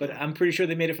weird, but I'm pretty sure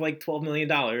they made it for like $12 million.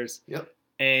 Yep.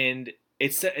 And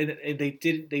they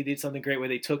did something great where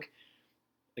they took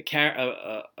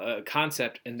a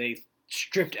concept and they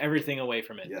stripped everything away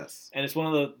from it. Yes. And it's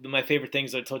one of my favorite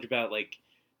things I told you about, like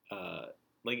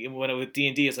when I with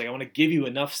D&D, it's like I want to give you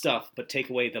enough stuff, but take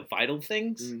away the vital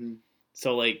things. Mm-hmm.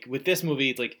 So like with this movie,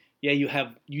 it's like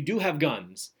you do have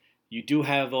guns, you do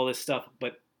have all this stuff,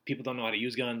 but people don't know how to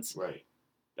use guns. Right.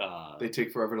 They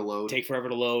take forever to load.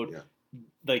 Yeah.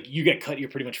 Like you get cut, you're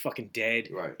pretty much fucking dead.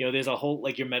 Right. You know, there's a whole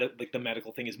like the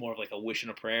medical thing is more of like a wish and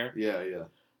a prayer. Yeah, yeah.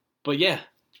 But yeah,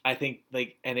 I think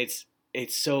like, and it's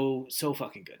so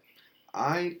fucking good.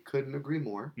 I couldn't agree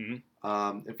more.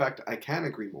 Mm-hmm. In fact, I can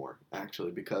agree more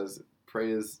actually because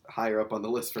Prey is higher up on the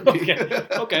list for me.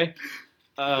 Okay.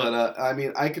 But I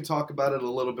mean, I could talk about it a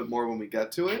little bit more when we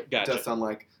get to it. Gotcha. Just on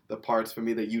like the parts for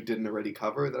me that you didn't already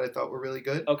cover that I thought were really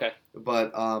good. Okay.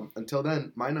 But until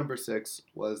then, my number 6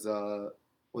 was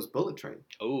Bullet Train.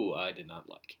 Oh, I did not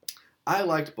like. I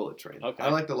liked Bullet Train. Okay. I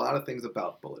liked a lot of things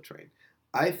about Bullet Train.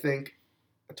 I think,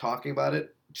 talking about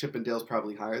it, Chip 'n Dale's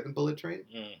probably higher than Bullet Train.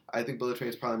 I think Bullet Train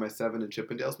is probably my 7 and Chip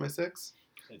 'n Dale's my 6.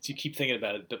 You keep thinking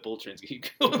about it, but Bullet Train's keep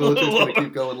going Bullet Train's lower. going to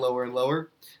keep going lower and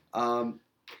lower.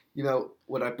 You know,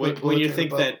 would I put when you Bullet Train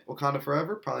think above that Wakanda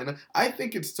Forever? Probably not. I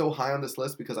think it's so high on this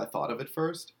list because I thought of it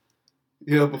first.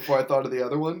 You know, before I thought of the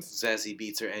other ones. Zazie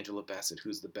Beetz or Angela Bassett,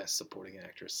 who's the best supporting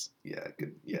actress? Yeah,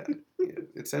 good. Yeah,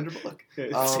 it's Sandra Bullock.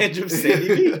 Sandy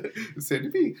B. Sandy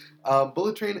B.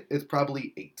 Bullet Train is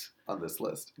probably 8 on this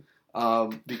list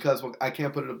because I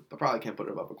probably can't put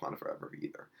it above Wakanda Forever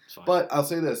either. But I'll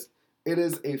say this: it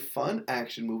is a fun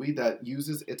action movie that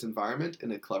uses its environment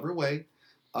in a clever way.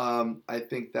 I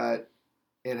think that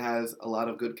it has a lot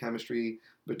of good chemistry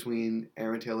between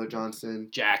Aaron Taylor Johnson,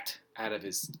 jacked out of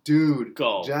his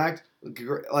skull, jacked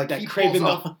like that Kraven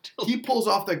the Hunter. He pulls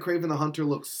off that Kraven the Hunter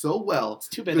look so well. It's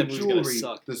too bad the that movie's jewelry, gonna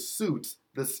suck. The suits,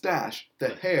 the stash, the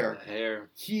hair. The hair.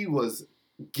 He was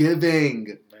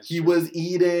giving. He was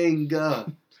eating.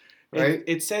 Right.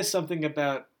 It says something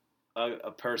about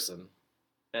a person,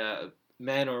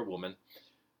 man or woman.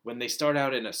 When they start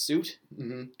out in a suit,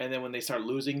 and then when they start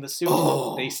losing the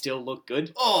suit, they still look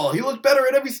good. Oh, he looked better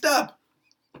at every step.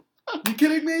 You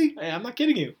kidding me? Hey, I'm not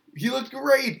kidding you. He looked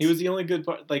great. He was the only good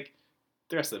part. Like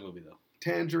the rest of the movie, though.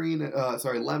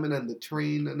 Lemon and the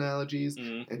train analogies,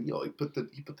 Mm-hmm. and he put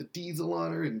the diesel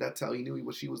on her, and that's how he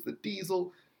knew she was the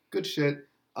diesel. Good shit.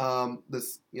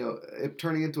 It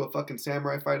turning into a fucking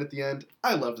samurai fight at the end.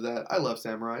 I loved that. I love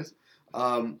samurais.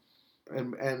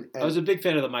 And I was a big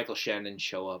fan of the Michael Shannon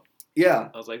show up. Yeah.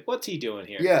 I was like, what's he doing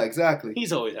here? Yeah, exactly.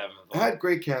 He's always having It fun. had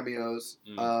great cameos.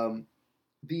 Mm.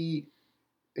 The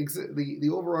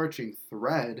overarching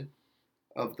thread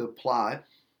of the plot,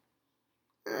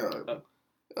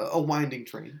 a winding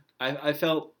train. I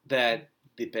felt that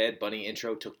the Bad Bunny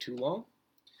intro took too long.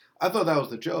 I thought that was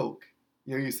the joke.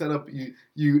 You know, you set up,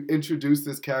 you introduce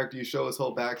this character, you show his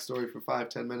whole backstory for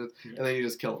 5-10 minutes, and then you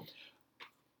just kill him.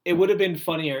 It would have been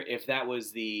funnier if that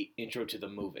was the intro to the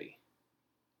movie.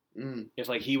 If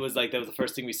like he was like that was the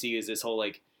first thing we see is this whole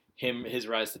like his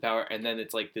rise to power, and then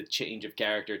it's like the change of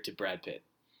character to Brad Pitt.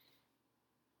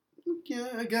 Yeah,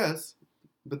 I guess.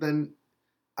 But then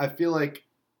I feel like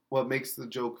what makes the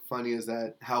joke funny is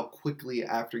that how quickly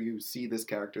after you see this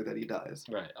character that he dies.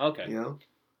 Right. Okay. You know?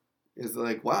 Is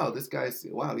like, wow,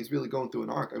 he's really going through an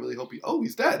arc. I really hope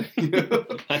he's dead.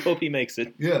 I hope he makes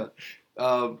it. Yeah.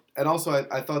 And also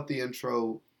I thought the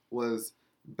intro was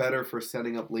better for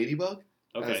setting up Ladybug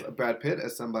as Brad Pitt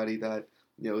as somebody that,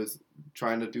 is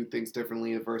trying to do things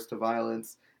differently, averse to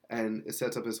violence, and it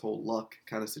sets up his whole luck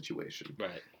kind of situation.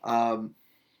 Right.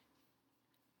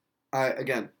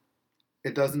 Again,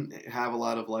 it doesn't have a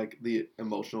lot of like the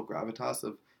emotional gravitas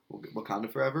of Wakanda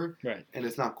Forever, Right. and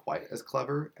it's not quite as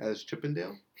clever as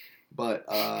Chippendale, but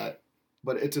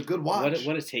it's a good watch.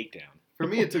 What a takedown. For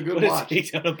me, it's a good what watch. A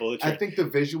takedown of Bullet Train. I think the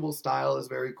visual style is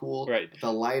very cool. Right.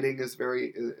 The lighting is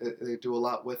very. They do a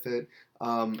lot with it.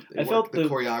 I felt the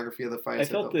choreography of the fights.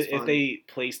 I felt was that if fun. they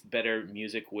placed better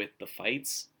music with the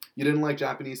fights, You didn't like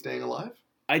Japanese Staying Alive?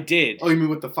 I did. Oh, you mean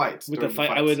with the fights? With the during fight,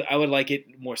 fights. I would like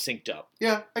it more synced up.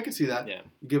 Yeah, I can see that. Yeah.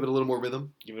 Give it a little more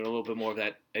rhythm. Give it a little bit more of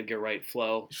that Edgar Wright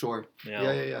flow. Sure. You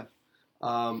know?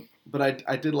 Yeah. But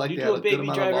I did like You they do had a a good Baby amount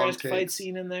of Driver long esque fight takes.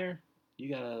 scene in there. You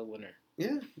got a winner.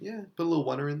 Yeah. Put a little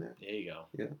wonder in there. There you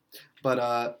go.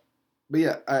 But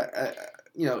yeah, I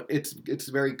it's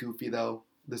very goofy though,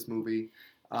 this movie.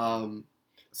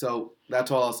 So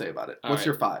that's all I'll say about it. All What's right.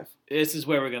 your 5? This is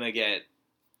where we're gonna get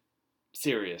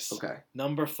serious. Okay.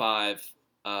 Number 5.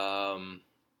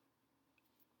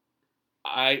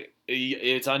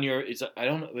 It's on your. I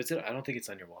don't know. Is it? I don't think it's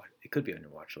on your watch. It could be on your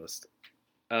watch list.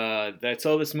 I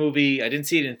saw this movie. I didn't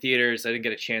see it in theaters. I didn't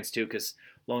get a chance to because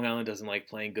Long Island doesn't like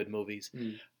playing good movies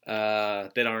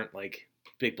that aren't like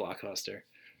big blockbuster.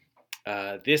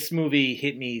 This movie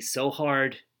hit me so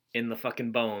hard in the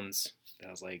fucking bones that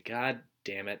I was like, God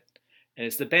damn it! And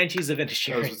it's the Banshees of I was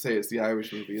Inisherin. going to say it's the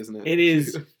Irish movie, isn't it? It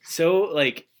is so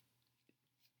like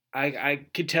I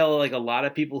could tell like a lot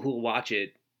of people who watch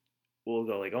it will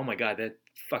go like, oh my God, that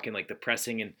fucking like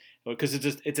depressing, and because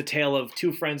it's a tale of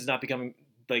two friends not becoming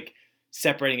like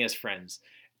separating as friends,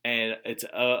 and it's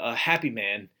a happy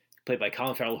man played by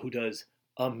Colin Farrell who does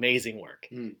amazing work.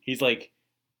 He's like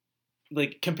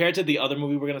compared to the other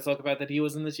movie we're gonna talk about that he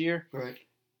was in this year, Right.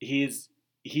 he's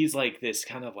like this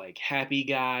kind of like happy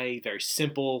guy, very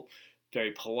simple,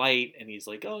 very polite, and he's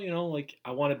like, oh, you know, like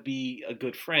I want to be a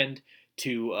good friend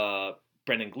to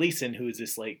Brendan Gleeson, who is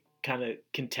this like kind of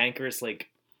cantankerous, like,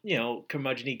 you know,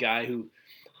 curmudgeon-y guy who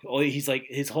he's like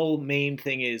his whole main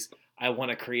thing is I want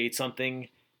to create something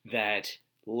that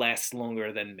lasts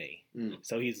longer than me.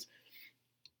 So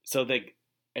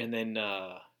and then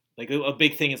like a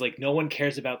big thing is like no one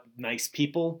cares about nice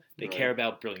people, they Right. care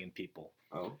about brilliant people.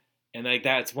 Oh. And like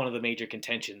that's one of the major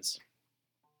contentions.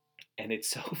 And it's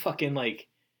so fucking like,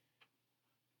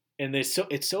 and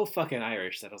it's so fucking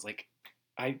Irish that I was like,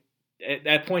 at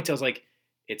that point I was like,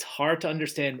 it's hard to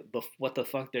understand what the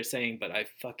fuck they're saying, but I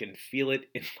fucking feel it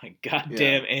in my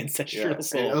goddamn ancestral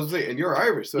soul. And I was saying, and you're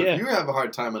Irish, so Yeah. if you have a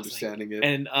hard time I was like- understanding it.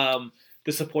 And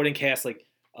the supporting cast, like,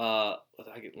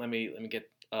 let me get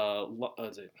what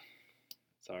is it?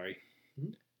 Sorry,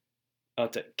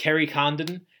 it's Kerry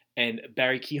Condon and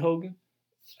Barry Keoghan.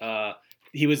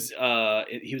 He was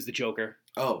the Joker.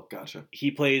 Oh, gotcha.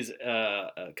 He plays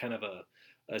a kind of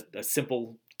a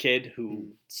simple kid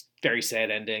who's very sad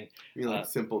ending. You mean like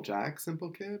Simple Jack, Simple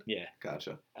Kid? Yeah.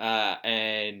 Gotcha.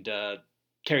 And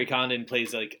Kerry Condon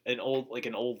plays like an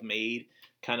old maid,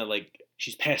 kind of like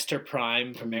she's past her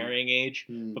prime for marrying age,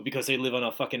 but because they live on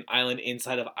a fucking island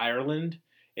inside of Ireland,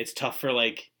 it's tough for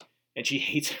like, and she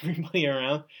hates everybody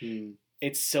around.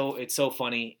 It's so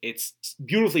funny. It's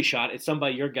beautifully shot. It's done by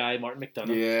your guy Martin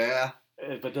McDonagh. Yeah.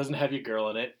 But doesn't have your girl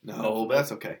in it. No, but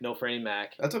that's okay. No Franny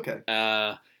Mac. That's okay.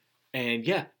 And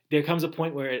yeah, there comes a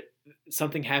point where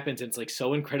something happens and it's like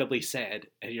so incredibly sad,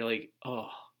 and you're like, oh,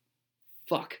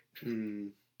 fuck.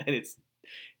 And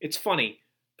it's funny,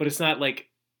 but it's not like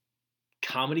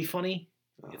comedy funny.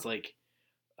 It's like,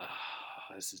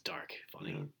 this is dark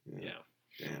funny. Yeah.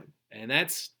 Damn. And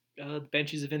that's the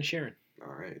Banshees of Inisherin.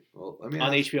 All right. Well, let me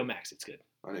On ask, HBO Max. It's good.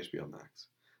 on HBO Max.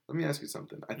 Let me ask you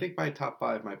something. I think my top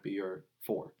 5 might be your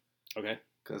 4. Okay.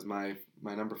 Because my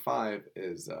number 5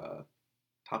 is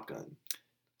Top Gun.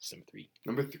 It's number 3.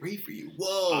 Number 3 for you.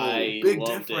 Whoa, I big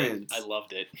loved difference. it. I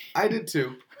loved it. I did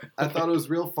too. I thought it was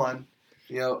real fun.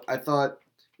 You know, I thought,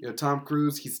 Tom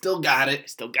Cruise, he still got it,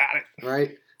 Still got it.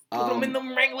 right? Put him in the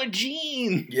Wrangler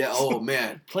jeans. Yeah. Oh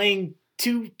man. Playing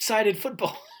two-sided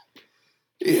football.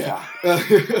 Yeah.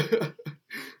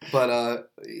 But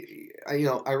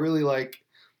I really like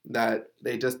that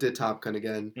they just did Top Gun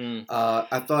again.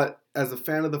 I thought as a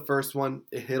fan of the first one,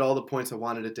 it hit all the points I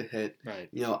wanted it to hit. Right.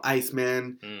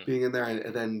 Iceman being in there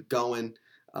and then going.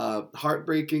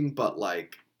 Heartbreaking, but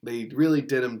like they really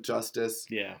did him justice.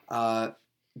 Yeah.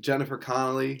 Jennifer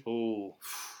Connelly. Ooh.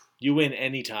 You win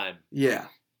anytime. Yeah.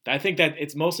 I think that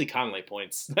it's mostly Connolly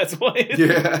points. That's why.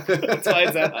 Yeah. That's why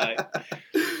it's that high.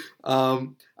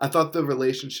 I thought the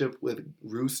relationship with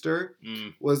Rooster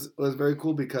was very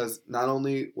cool because not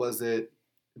only was it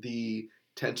the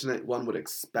tension that one would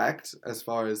expect as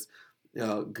far as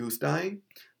Goose dying,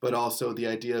 but also the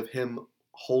idea of him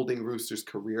holding Rooster's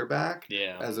career back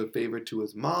Yeah. as a favor to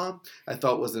his mom, I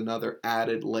thought was another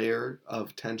added layer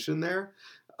of tension there.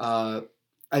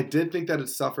 I did think that it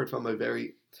suffered from a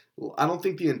very... I don't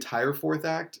think the entire fourth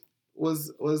act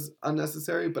was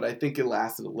unnecessary, but I think it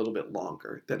lasted a little bit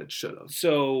longer than it should have.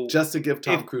 So Just to give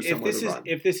Tom Cruise somewhere to run.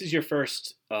 If this is your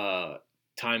first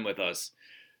time with us,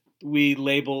 we've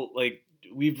labeled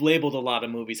a lot of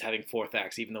movies having fourth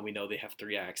acts, even though we know they have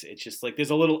 3 acts. It's just like there's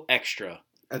a little extra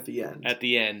At the end. at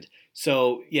the end.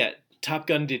 So yeah, Top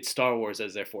Gun did Star Wars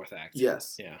as their fourth act.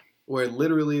 Yes. Yeah. Where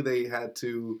literally they had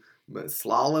to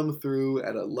slalom through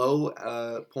at a low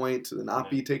point to not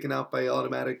be taken out by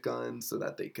automatic guns so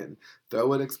that they can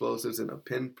throw in explosives in a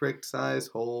pinprick size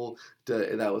hole.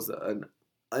 That was an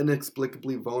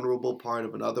inexplicably vulnerable part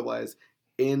of an otherwise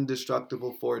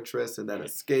indestructible fortress, and then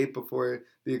escape before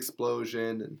the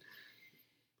explosion. And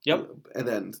Yep. And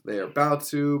then they're about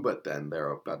to, but then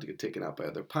they're about to get taken out by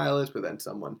other pilots, but then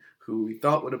someone who we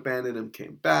thought would abandon him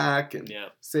came back and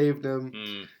saved him.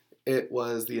 Mm. It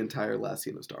was the entire last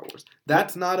scene of Star Wars.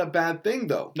 That's not a bad thing,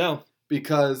 though. No.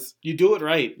 Because... You do it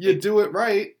right. You do it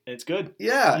right. It's good.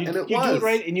 Yeah, you was. You do it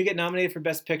right, and you get nominated for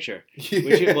Best Picture, which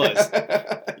it was.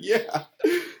 Yeah.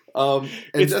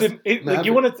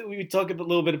 You want to? We talk a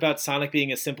little bit about Sonic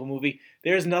being a simple movie.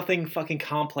 There's nothing fucking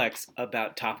complex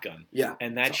about Top Gun. Yeah,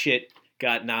 and that shit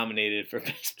got nominated for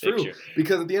Best True. Picture.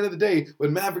 Because at the end of the day,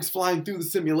 when Maverick's flying through the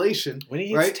simulation, when he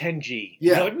hits 10G,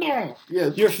 yeah, you're like, no,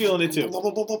 you're feeling it too,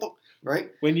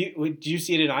 right? Did you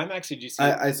see it in IMAX? Or did you see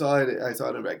it? I saw it. I saw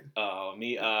it in reg. Oh,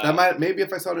 me. Maybe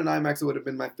if I saw it in IMAX, it would have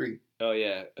been my 3. Oh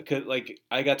yeah, because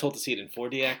I got told to see it in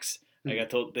 4DX. I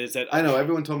got told there's that. I know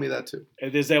everyone told me that too.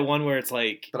 There's that one where it's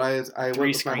like. But I went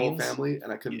with screens. my whole family,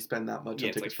 and I couldn't spend that much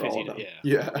on tickets for all of them.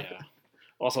 Yeah.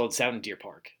 Also, it's out in Deer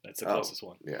Park. That's the closest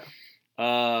one.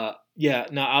 Yeah.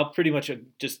 No, I'll pretty much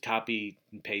just copy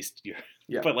and paste your.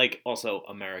 Yeah. But like also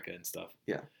America and stuff.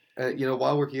 Yeah.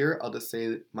 While we're here, I'll just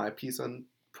say my piece on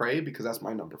Prey because that's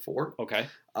my number 4. Okay.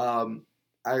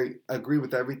 I agree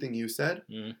with everything you said.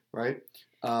 Mm. Right.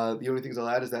 The only things I'll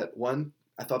add is that one.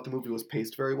 I thought the movie was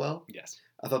paced very well. Yes.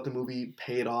 I thought the movie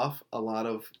paid off a lot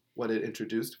of what it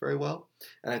introduced very well.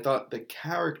 And I thought the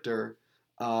character,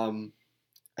 I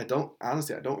don't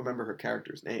remember her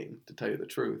character's name, to tell you the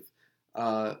truth.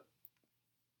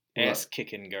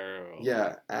 Ass-kicking girl.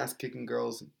 Yeah, ass-kicking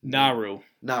girls. Naru.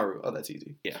 Oh, that's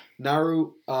easy. Yeah.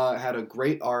 Naru had a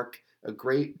great arc, a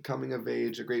great coming of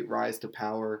age, a great rise to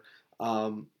power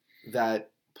that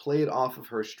played off of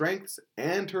her strengths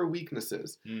and her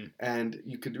weaknesses. And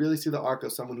you could really see the arc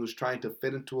of someone who's trying to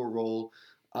fit into a role.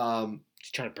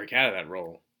 She's trying to break out of that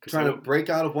role. Trying to break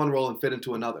out of one role and fit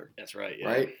into another. That's right, yeah.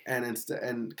 Right?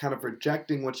 And kind of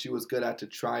rejecting what she was good at to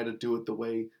try to do it the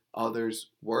way others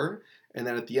were. And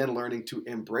then at the end learning to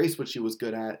embrace what she was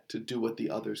good at to do what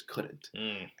the others couldn't.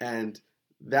 And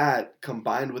that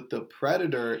combined with the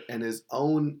Predator and his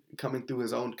own coming through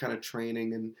his own kind of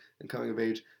training and coming of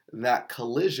age, that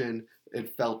collision,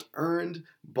 it felt earned.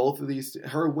 Both of these,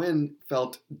 her win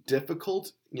felt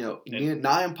difficult,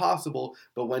 nigh impossible,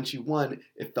 but when she won,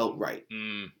 it felt right.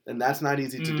 And that's not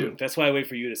easy to do. That's why I wait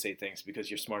for you to say things, because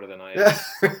you're smarter than I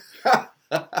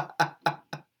am.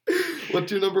 What's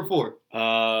your number 4?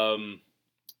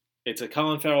 It's a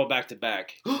Colin Farrell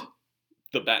back-to-back.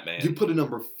 The Batman. You put a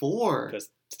number 4. Because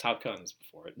Top Gun's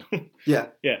before it. Yeah.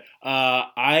 Yeah.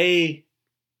 I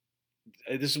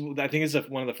think it's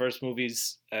one of the first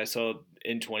movies I saw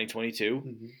in 2022.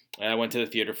 Mm-hmm. I went to the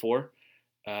theater for.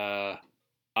 It's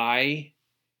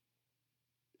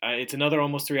another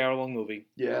almost 3-hour long movie.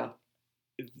 Yeah.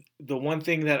 The one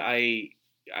thing that I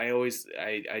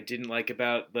didn't like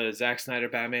about the Zack Snyder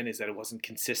Batman is that it wasn't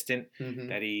consistent. Mm-hmm.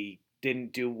 That he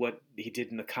didn't do what he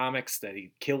did in the comics. That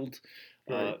he killed.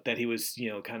 Right. That he was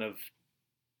kind of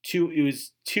too. It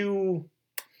was too.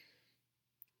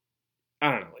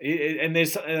 I don't know. And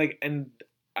there's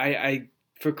I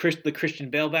for the Christian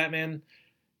Bale Batman,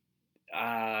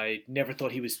 I never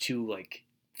thought he was too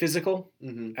physical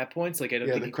at points. I don't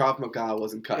think the Krav Maga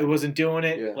wasn't cutting. It wasn't doing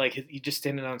it. Yeah. He just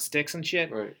standing on sticks and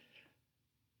shit. Right.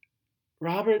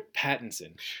 Robert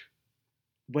Pattinson,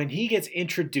 when he gets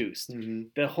introduced,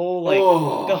 the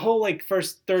whole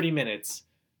first 30 minutes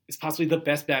is possibly the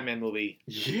best Batman movie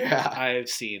I've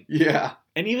seen. Yeah.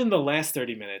 And even the last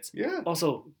 30 minutes. Yeah.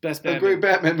 Also, best Batman. A great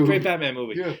Batman movie. Great Batman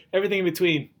movie. Yeah. Everything in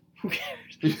between. Who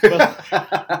cares?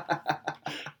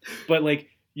 But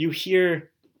you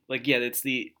hear it's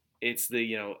the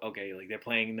they're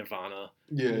playing Nirvana.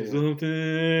 Yeah.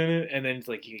 And then it's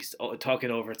he's talking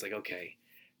over. It's okay.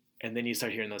 And then you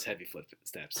start hearing those heavy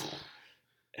footsteps.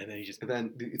 And then he just And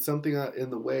then something in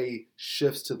the way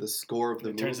shifts to the score of the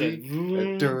it turns movie.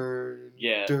 that Dun,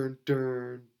 yeah. dun,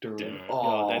 dun, dun. Dun.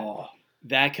 Oh,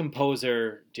 That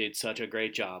composer did such a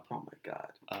great job. oh my God.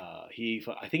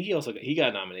 I think he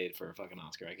got nominated for a fucking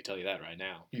Oscar. I can tell you that right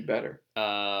now. You better.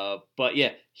 But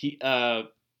yeah,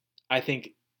 I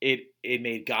think it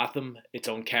made Gotham its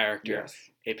own character. Yes.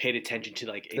 It paid attention to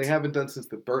like They haven't done since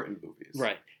the Burton movies.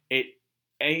 right.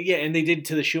 And they did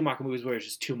to the Schumacher movies where it's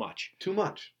just too much. Too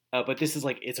much. But this is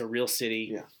like it's a real city.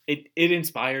 Yeah. It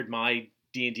inspired my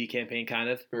D&D campaign kind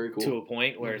of Very cool. to a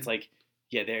point where it's like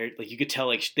they're like you could tell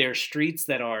like there are streets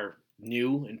that are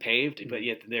new and paved, but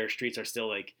yet their streets are still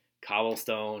like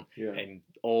cobblestone Yeah. and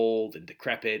old and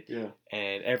decrepit. Yeah.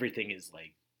 And everything is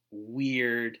like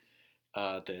weird.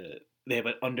 They have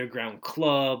underground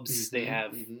clubs. They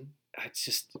have it's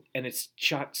just and it's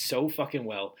shot so fucking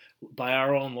well by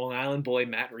our own Long Island boy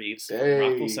Matt Reeves, Hey.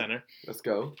 Rockville Center. Let's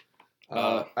go.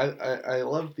 I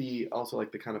love the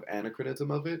kind of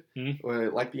anachronism of it. Where,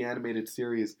 like the animated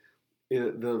series,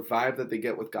 the vibe that they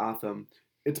get with Gotham.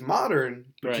 It's modern,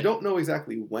 but you Right. don't know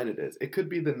exactly when it is. It could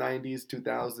be the 90s,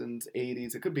 2000s,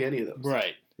 80s. It could be any of those.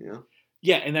 Right. You know?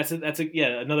 Yeah, and that's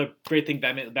another great thing.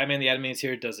 Batman the Animated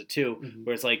Series does it too,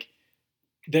 where it's like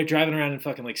they're driving around in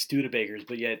fucking like Studebakers,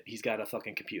 but yet he's got a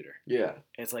fucking computer. Yeah. And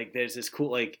it's like there's this cool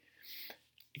like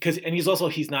and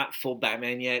he's not full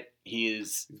Batman yet. He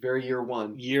is It's very year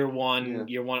one. year one,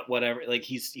 Yeah. whatever. Like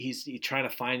he's trying to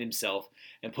find himself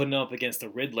and putting up against the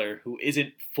Riddler, who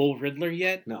isn't full Riddler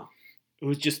yet. No.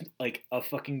 Who's just like a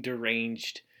fucking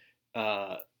deranged,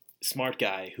 smart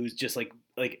guy who's just like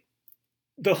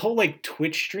the whole like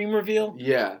Twitch stream reveal.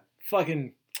 Yeah.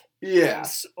 Fucking Yeah.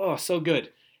 so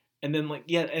good. And then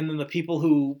and then the people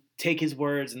who take his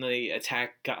words and they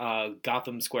attack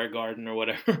Gotham Square Garden or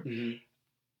whatever.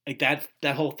 Like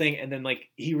that whole thing, and then like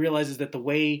he realizes that the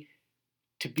way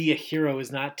to be a hero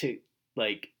is not to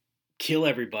like kill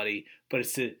everybody, but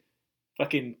it's to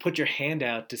fucking put your hand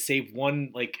out to save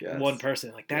one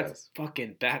person. Like that's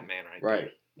fucking Batman Right.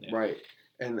 there. Yeah. Right.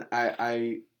 And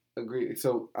I agree.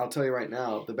 So I'll tell you right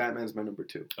now, the Batman's my number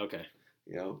 2. Okay.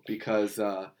 You know, because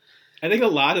I think a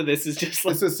lot of this is just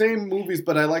like it's the same movies,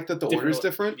 but I like that the order's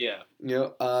different. Yeah.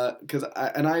 You know, because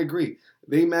I agree.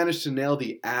 They managed to nail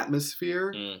the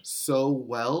atmosphere so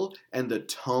well and the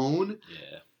tone.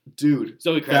 Yeah. Dude.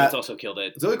 Zoe Kravitz also killed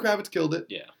it. Zoe Kravitz killed it.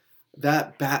 Yeah.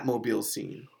 That Batmobile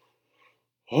scene.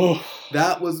 Oh.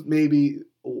 That was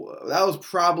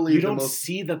probably You the don't most...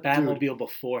 see the Batmobile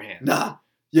beforehand. Nah.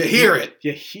 You hear it.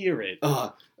 You hear it.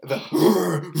 Oh,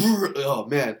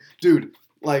 man. Dude,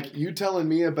 like, you telling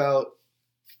me about...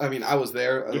 I mean, I was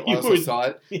there. I also saw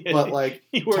it. Yeah. But, like,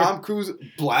 Tom Cruise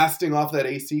blasting off that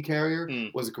AC carrier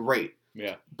was great.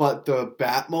 Yeah. But the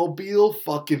Batmobile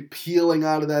fucking peeling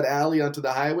out of that alley onto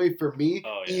the highway, for me,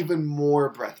 even more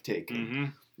breathtaking. Mm-hmm.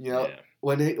 You know? Yeah.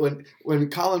 When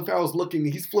Colin Farrell's looking,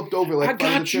 he's flipped over like I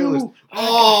got trailers. you.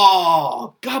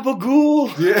 Oh,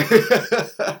 Gabagool.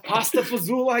 yeah. Pasta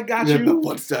Fazool, I got Yeah, you. the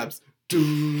footsteps.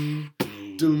 Doom,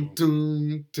 doom,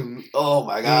 doom, doom. Oh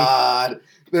my God.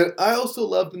 But I also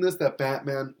loved in this that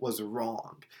Batman was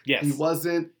wrong. Yes. He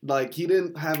wasn't like he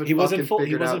didn't have it. He wasn't full. He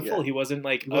figured wasn't out full. yet. He wasn't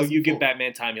like, He wasn't you give full.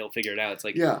 Batman time, he'll figure it out. It's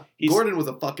like, Yeah, Gordon was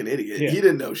a fucking idiot. Yeah. He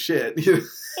didn't know shit.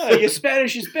 oh, your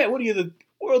Spanish is bad. What are you, the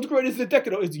world's greatest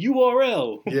detective? It's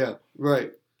URL. Yeah,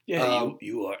 right, Yeah,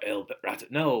 URL.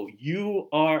 No,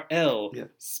 URL. Yeah.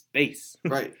 Space.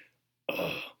 right.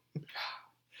 Ugh.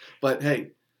 But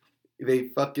hey, they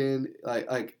fucking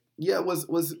like yeah. Was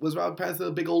Robert Pattinson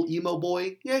a big old emo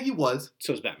boy? Yeah, he was.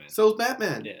 So is Batman. So is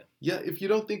Batman. Yeah. Yeah. If you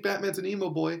don't think Batman's an emo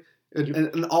boy,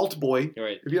 an alt boy, You're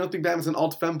right. if you don't think Batman's an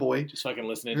alt femme boy, Just fucking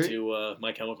listening Right? to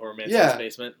My Chemical Romance Yeah. in his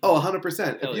basement. oh,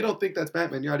 100%. If Hell you yeah. don't think that's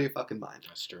Batman, you're out of your fucking mind.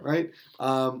 That's true. Right?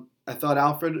 I thought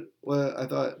I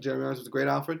thought Jeremy Irons was a great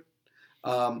Alfred.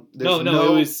 No,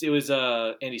 there's it was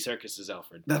Andy Serkis's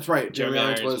Alfred. That's right. Jeremy Jeremy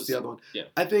Irons Irons was was- the other one. yeah.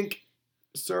 I think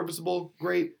serviceable,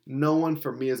 great. No one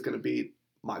for me is going to beat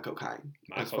Michael Caine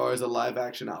as Michael- far as a live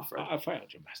action Alfred. I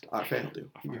failed you, master. I failed you.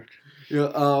 I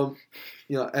failed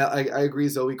I agree.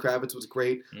 Zoe Kravitz was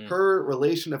great. Mm. Her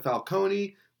relation to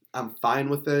Falcone, I'm fine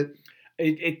with it.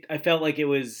 I felt like it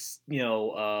was,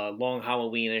 long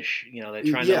Halloweenish. They're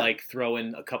trying to Yeah. like throw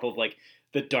in a couple of like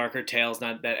the darker tales,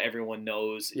 not that everyone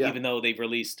knows. Yeah. Even though they've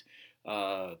released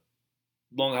Long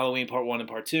Halloween Part 1 and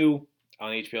Part 2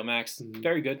 on HBO Max, Mhm.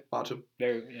 very good. Watch him.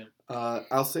 Very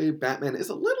I'll say Batman is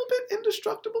a little bit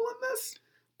indestructible in this,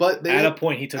 but they At a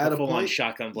point, he took at a a full-on point,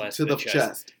 shotgun blast to the chest.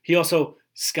 chest. He also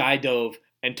skydove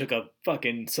and took a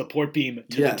fucking support beam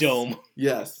to Yes. the dome.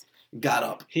 Yes, got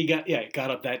up. He got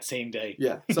up that same day.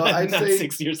 Yeah, so not I'd say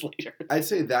 6 years later. I'd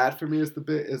say that for me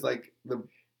is like the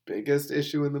biggest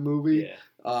issue in the movie.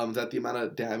 Yeah. That the amount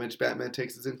of damage Batman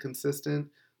takes is inconsistent.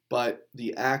 But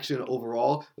the action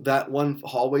overall, that one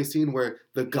hallway scene where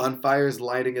the gunfire is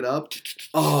lighting it up.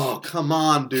 Oh, come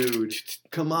on, dude.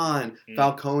 Come on.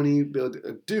 Falcone,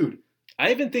 dude.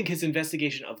 I even think his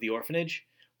investigation of the orphanage,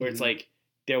 where it's Mhm. like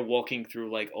they're walking through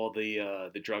like all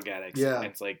the drug addicts, Yeah. and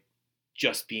it's like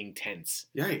just being tense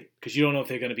Right. because you don't know if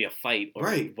they're going to be a fight or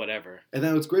Right. whatever. And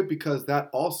then it's great because that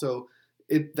also,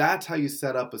 that's how you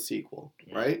set up a sequel,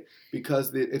 Mhm. right?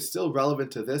 Because it's still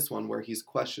relevant to this one where he's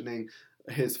questioning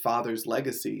his father's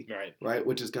legacy, Right. right?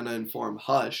 Which is going to inform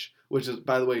Hush, which is,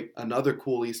 by the way, another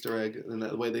cool Easter egg. And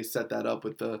the way they set that up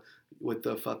with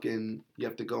the fucking, you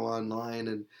have to go online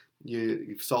and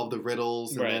you solve the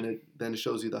riddles, and Right. then it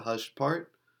shows you the Hush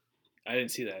part. I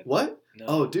didn't see that. What? No.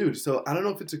 Oh, dude. So I don't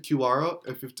know if it's a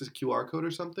QR code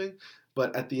or something,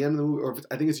 but at the end of the movie, or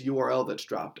I think it's a URL that's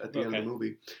dropped at the end of Okay. the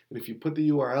movie. And if you put the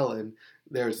URL in,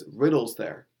 there's riddles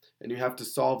there, and you have to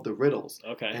solve the riddles.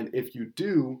 Okay. And if you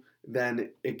do,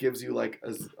 then it gives you like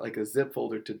a zip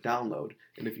folder to download.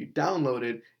 And if you download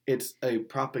it, it's a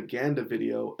propaganda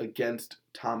video against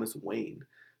Thomas Wayne.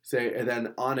 And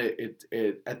then on it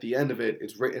at the end of it,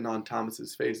 it's written on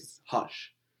Thomas's face,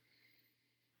 "Hush."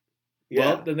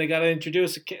 Well, then they gotta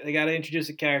introduce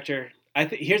a character. I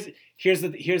think here's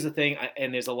the thing,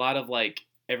 and there's a lot of like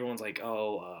everyone's like,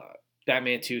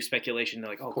 Batman 2 speculation. They're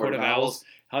like, Court of Owls.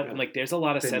 I'm like, there's a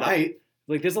lot of They setup. might.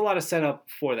 Like, there's a lot of setup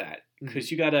for that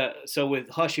because you gotta. So with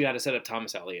Hush, you gotta set up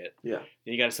Thomas Elliot. Yeah. And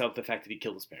you gotta set up the fact that he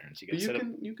killed his parents. You But gotta set up.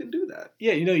 you can do that.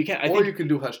 Yeah, you can. Or you can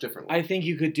do Hush differently. I think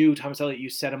you could do Thomas Elliot. You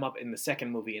set him up in the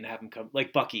second movie and have him come,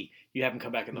 like Bucky. You have him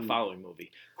come back in the following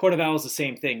movie. Court of Owls, the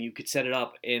same thing. You could set it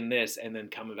up in this and then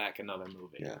come back another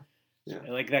movie. Yeah. And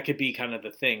like that could be kind of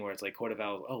the thing where it's like Court of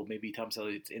Owls. Oh, maybe Thomas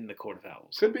Elliot's in the Court of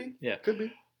Owls. Could be. Yeah. Could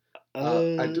be.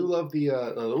 I do love the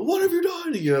what have you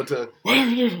done?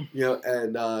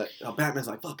 And Batman's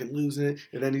like fucking losing it,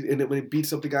 and then when he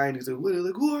beats up the guy and he's like,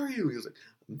 who are you? He's like,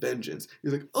 vengeance.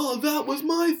 He's like, oh, that was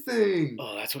my thing.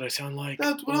 Oh, that's what I sound like.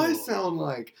 That's what I sound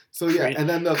like. So yeah, and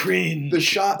then the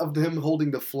shot of him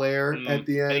holding the flare at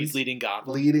the end, and he's leading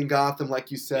Gotham.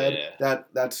 Like you said,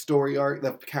 that story arc,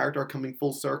 that character arc coming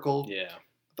full circle. Yeah,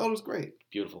 I thought it was great.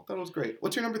 Beautiful. I thought it was great.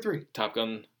 What's your number 3? Top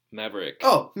Gun Maverick.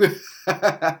 Oh.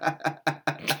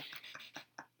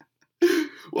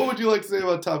 What would you like to say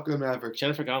about Top Gun Maverick?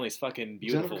 Jennifer Connelly's fucking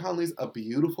beautiful. Jennifer Connelly's a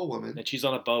beautiful woman. And she's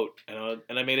on a boat.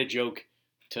 And I made a joke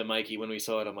to Mikey when we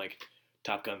saw it. I'm like,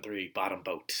 Top Gun 3, bottom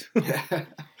boat.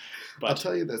 I'll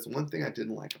tell you this. One thing I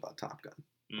didn't like about Top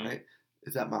Gun, right,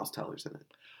 is that Miles Teller's in it.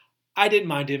 I didn't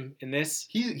mind him in this.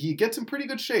 He gets in pretty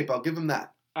good shape. I'll give him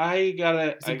that.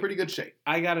 He's in pretty good shape.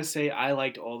 I gotta say, I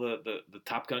liked all the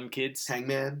Top Gun kids.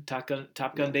 Hangman. Top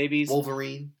Gun babies.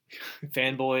 Wolverine.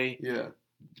 Fanboy. Yeah.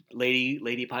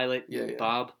 Lady pilot. Yeah.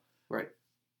 Bob. Right.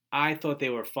 I thought they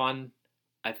were fun.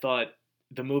 I thought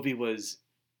the movie was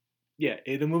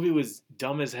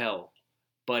dumb as hell,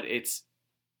 but it's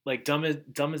like dumb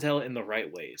as hell in the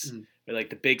right ways. Like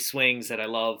the big swings that I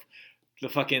love. The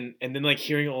fucking, and then like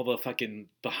hearing all the fucking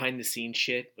behind the scenes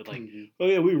shit with like, oh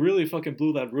yeah, we really fucking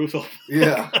blew that roof off.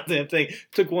 Yeah. That thing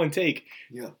took one take.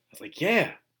 Yeah. I was like,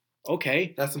 yeah,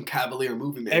 okay. That's some cavalier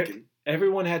movie making.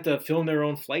 Everyone had to film their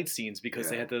own flight scenes because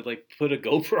they had to like put a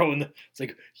GoPro in the, it's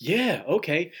like, yeah,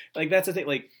 okay. Like that's the thing.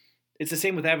 Like it's the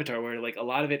same with Avatar where like a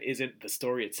lot of it isn't the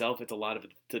story itself. It's a lot of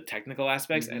the technical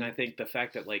aspects. And I think the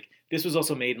fact that like, this was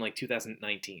also made in like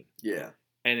 2019. Yeah.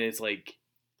 And it's like,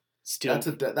 still,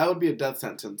 that would be a death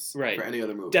sentence for any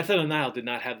other movie. Death on the Nile did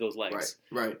not have those legs.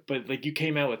 Right. But like you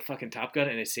came out with fucking Top Gun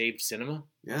and it saved cinema.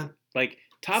 Yeah. Like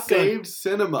Top Gun saved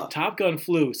cinema. Top Gun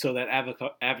flew so that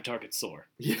Avatar could soar.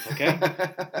 Yeah. Okay.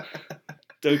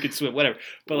 So it could swim, whatever.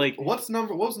 But like, what was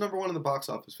number 1 in the box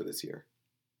office for this year?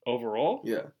 Overall?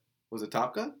 Yeah. Was it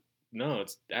Top Gun? No,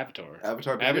 it's Avatar.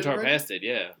 Avatar passed it.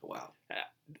 Yeah. Wow.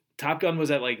 Top Gun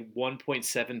was at like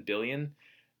 1.7 billion.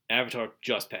 Avatar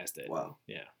just passed it. Wow.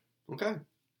 Yeah. Okay.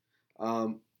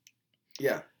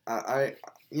 Yeah. I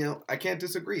can't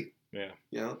disagree.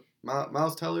 Yeah.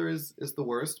 Miles Teller is the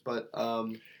worst, but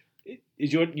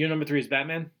is your number 3 is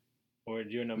Batman, or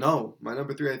your number? No, my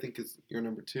number 3 I think is your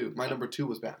number 2. My number 2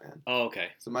 was Batman. Oh, okay.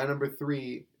 So my number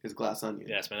 3 is Glass Onion.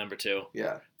 Yeah, that's my number 2.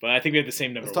 Yeah. But I think we have the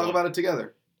same number. Let's talk about it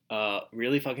together.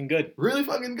 Really fucking good. Really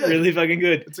fucking good. Really fucking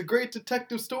good. It's a great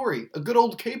detective story. A good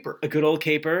old caper. A good old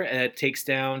caper that takes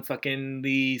down fucking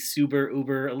the super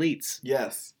uber elites.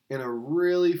 Yes, in a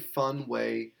really fun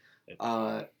way.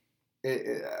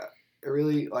 It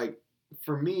really, like,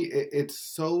 for me, it's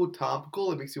so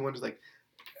topical. It makes you wonder, like,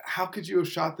 how could you have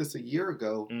shot this a year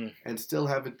ago and still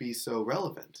have it be so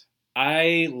relevant?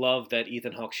 I love that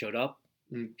Ethan Hawke showed up.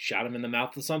 shot him in the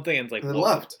mouth with something, and it's like And then whoa.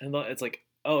 left. And it's like,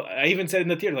 oh, I even said in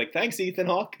the theater, like, thanks, Ethan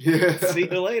Hawke. Yeah. See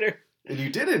you later. And you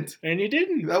didn't. And you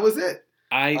didn't. That was it.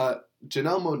 Janelle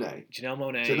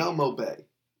Janelle Monáe.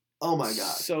 Oh my god.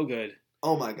 so good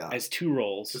Oh my god. as 2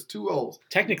 roles. Just 2 roles.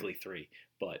 Technically 3,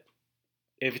 but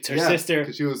if it's her Yeah, sister,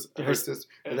 because she was her sister,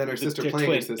 and then her sister playing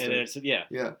twin, her sister. and then it's, yeah.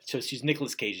 Yeah, So she's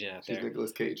Nicolas Cage out she's there.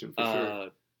 Nicolas Cage, and for sure.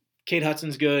 Kate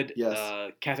Hudson's good.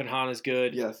 Yes. Catherine Hahn is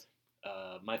good. Yes.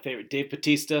 My favorite, Dave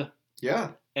Bautista,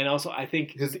 Yeah. and also I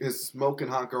think His smoking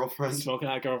hot girlfriend. Smoking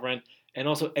Hot Girlfriend, and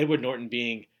also Edward Norton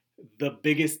being the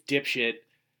biggest dipshit.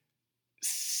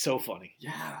 So funny.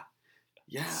 Yeah.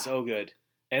 Yeah. So good.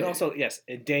 And Yeah. also, yes,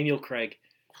 and Daniel Craig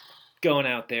going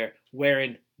out there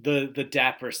wearing the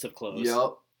dapperest of clothes.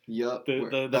 Yup.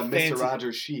 The That fancy- Mr.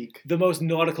 Rogers chic. The most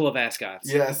nautical of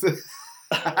ascots. Yes.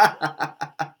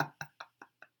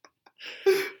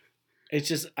 It's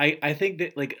just, I think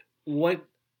that, like, what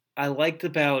I liked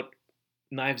about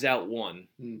Knives Out 1,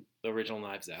 Mm. the original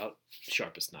Knives Out,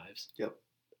 Sharpest Knives. Yep.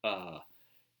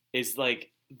 Is,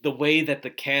 like, the way that the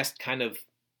cast kind of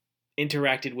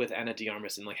interacted with Ana de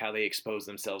Armas and, like, how they exposed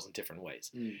themselves in different ways.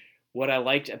 Mm. What I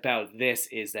liked about this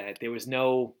is that there was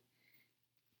no,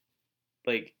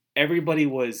 like, everybody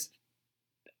was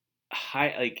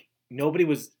nobody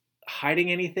was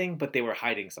hiding anything, but they were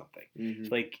hiding something. Mhm.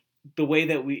 Like, the way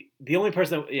that the only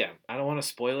person that, I don't want to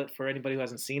spoil it for anybody who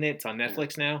hasn't seen it. It's on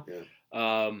Netflix now.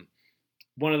 Yeah.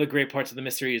 One of the great parts of the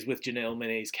mystery is with Janelle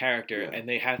Monáe's character, Yeah. and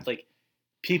they have, like,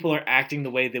 people are acting the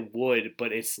way they would,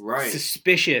 but it's Right.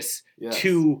 suspicious Yes.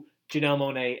 to Janelle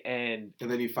Monáe, and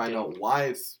And then you find out why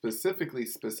it's specifically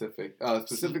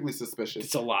suspicious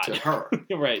it's a lot. to her.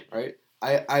 Right. Right?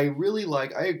 I really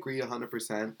like, I agree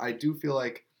 100%. I do feel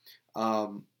like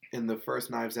in the first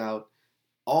Knives Out,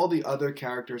 all the other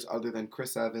characters other than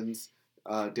Chris Evans,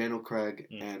 Daniel Craig,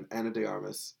 and Ana de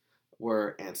Armas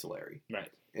were ancillary. Right.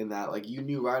 In that, like, you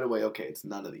knew right away, okay, it's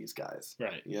none of these guys.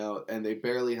 Right. You know, and they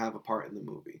barely have a part in the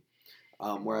movie.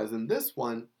 Whereas in this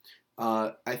one,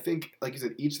 I think, like you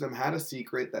said, each of them had a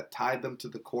secret that tied them to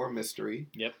the core mystery.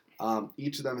 Yep.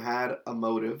 Each of them had a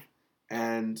motive,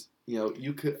 and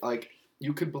you could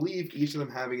believe each of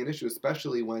them having an issue,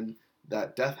 especially when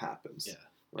that death happens. Yeah.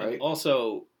 Right. And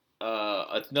also,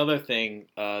 another thing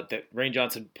that Ryan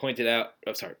Johnson pointed out.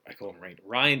 Oh, sorry, I call him Rain.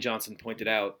 Ryan Johnson pointed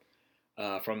out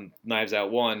from Knives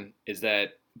Out 1 is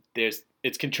that it's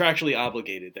contractually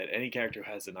obligated that any character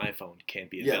who has an iPhone can't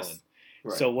be a villain.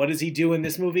 Right. So what does he do in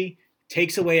this movie?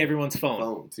 Takes away everyone's phone.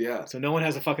 Phones, yeah. So no one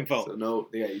has a fucking phone. So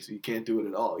so you can't do it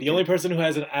at all. The only person who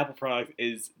has an Apple product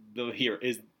is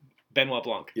Benoit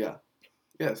Blanc. Yeah,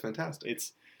 it's fantastic.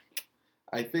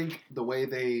 I think the way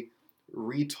they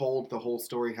retold the whole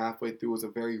story halfway through was a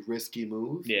very risky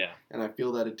move. Yeah. And I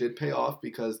feel that it did pay off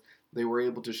because they were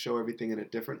able to show everything in a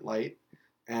different light,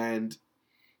 and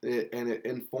it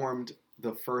informed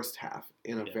the first half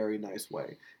in a very nice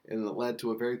way, and it led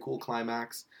to a very cool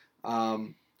climax.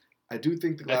 I do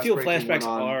think the glass I feel breaking flashbacks went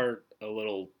on, are a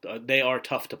little. They are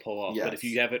tough to pull off, but if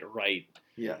Yes. you have it right,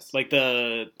 yes, like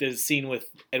there's a scene with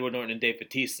Edward Norton and Dave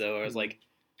Bautista, where I was like,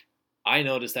 I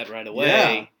noticed that right away,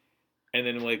 Yeah. and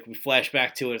then like we flash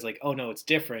back to it, it's like, oh no, it's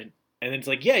different, and then it's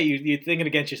like, yeah, you're thinking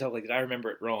against yourself, like, did I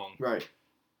remember it wrong? right,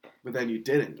 but then you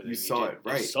didn't. But You then saw did. it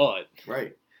right. You saw it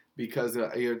Right, because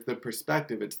the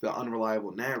perspective, it's the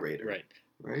unreliable narrator. right.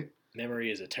 Right.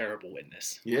 Memory is a terrible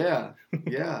witness. Yeah,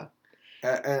 yeah.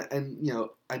 And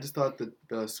I just thought that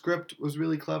the script was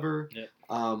really clever. Yep.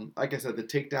 Like I said, the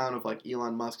takedown of like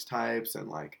Elon Musk types and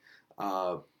like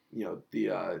the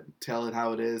tell it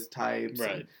how it is types,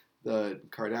 Right. and the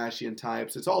Kardashian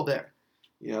types. It's all there.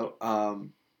 The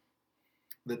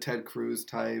Ted Cruz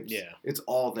types. Yeah. It's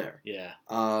all there. Yeah.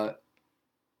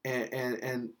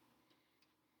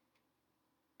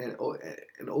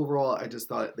 And overall, I just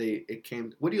thought it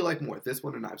came. What do you like more, this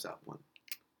one or Knives Out one?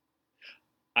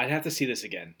 I'd have to see this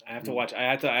again. I have to watch. I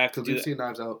have to Because do we've that. seen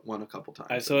Knives Out one a couple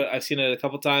times. I've seen it a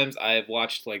couple times. I've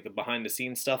watched like the behind the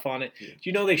scenes stuff on it. Yeah. Do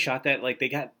you know they shot that? Like they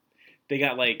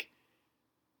got like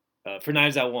for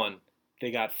Knives Out 1,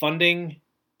 they got funding.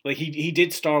 Like he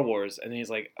did Star Wars, and then he's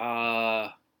like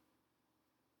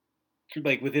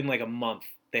like within like a month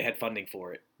they had funding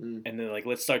for it, Mm. and they're like,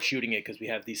 let's start shooting it because we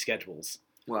have these schedules.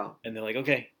 Wow. And they're like,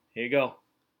 okay, here you go.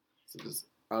 So just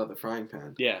out of the frying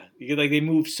pan. Yeah, because like they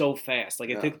moved so fast. Like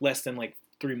it Yeah. took less than like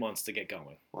 3 months to get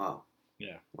going. Wow.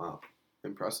 Yeah. Wow.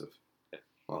 Impressive.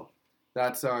 Well,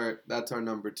 that's our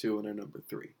number 2 and our number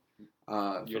 3.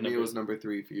 For Your me, it number- was number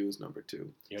 3. For you, it was number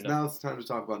 2. Your So number- now it's time to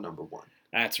talk about number 1.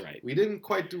 That's right. We didn't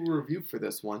quite do a review for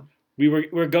this one.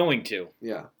 We're going to.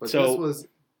 Yeah, but So- this was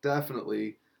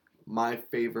definitely my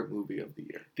favorite movie of the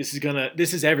year. This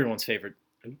is everyone's favorite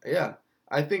Yeah,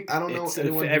 I don't know It's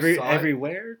anyone who saw it.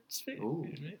 everywhere. Ooh.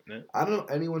 No. I don't know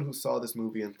anyone who saw this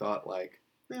movie and thought like,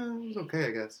 yeah, it was okay,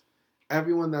 I guess.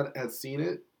 Everyone that has seen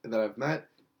it and that I've met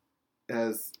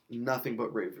has nothing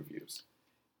but rave reviews.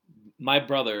 My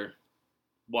brother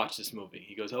watched this movie.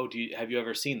 He goes, "Oh, have you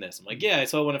ever seen this?" I'm like, "Yeah, I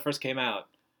saw it when it first came out."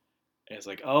 And it's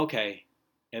like, "Oh, okay."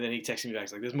 And then he texted me back.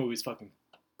 He's like, "This movie's fucking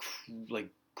like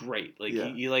great." Like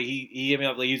Yeah. he hit me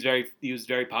up. Like he was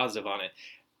very positive on it.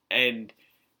 And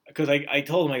because I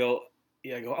told him, I go,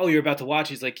 "Oh, you're about to watch?"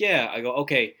 He's like, "Yeah." I go,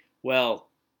 "Okay, well,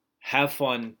 have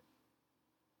fun.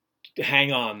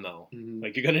 Hang on though. Mm-hmm.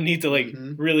 Like you're gonna need to like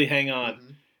Mhm. really hang on."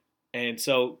 Mm-hmm. And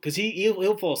so, because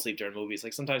he'll fall asleep during movies.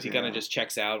 Like sometimes he kind Yeah. of just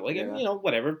checks out. Like and, Yeah. you know,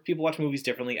 whatever. People watch movies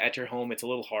differently. At your home, it's a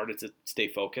little harder to stay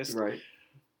focused. Right.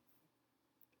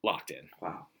 Locked in.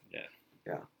 Wow. Yeah.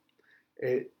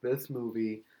 Yeah. This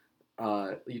movie,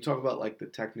 you talk about like the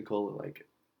technical like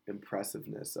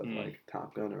impressiveness of like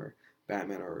Top Gun or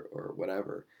Batman or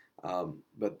whatever.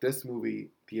 But this movie,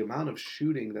 the amount of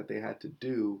shooting that they had to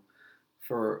do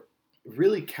for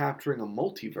really capturing a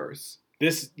multiverse.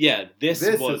 This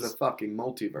This was is a fucking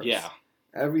multiverse. yeah.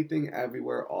 Everything,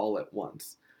 everywhere, all at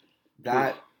once.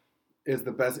 That is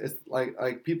the best. It's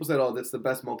like people said, oh, that's the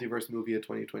best multiverse movie of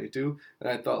 2022. And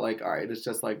I thought like, all right, it's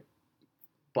just like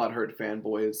butthurt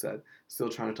fanboys that still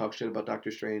trying to talk shit about Doctor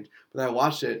Strange. But then I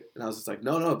watched it and I was just like,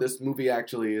 no, this movie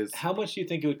actually is. How much do you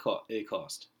think it would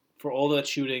cost for all that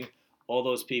shooting, all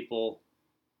those people?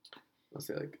 Let's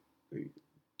say like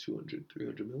 200,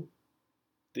 300 mil.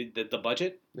 The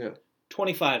budget? Yeah.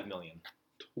 25 million.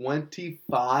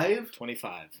 25?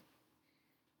 25.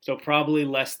 So probably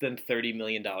less than $30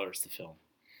 million to film.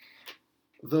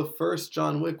 The first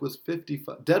John Wick was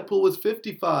 55. Deadpool was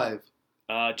 55.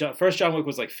 First John Wick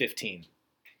was like 15.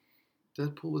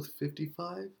 Deadpool was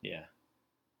 55? Yeah.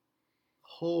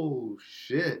 Oh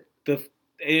shit.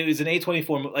 It was an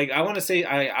A24. Like I want to say,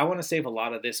 I want to save a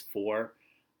lot of this for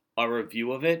a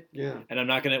review of it. Yeah. And we're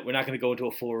not gonna go into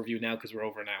a full review now because we're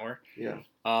over an hour. Yeah.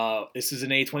 This is an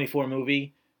A24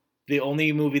 movie. The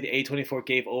only movie the A24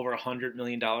 gave over $100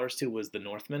 million to was The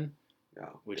Northman,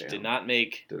 which did not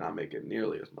make it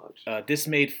nearly as much. This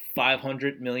made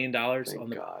 $500 million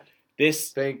Thank God.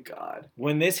 Thank God.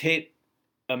 When this hit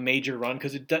a major run,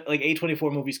 because like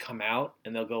A24 movies come out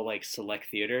and they'll go like select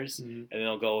theaters and then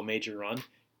they'll go a major run.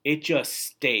 It just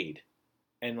stayed,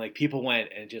 and like people went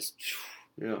and just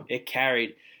it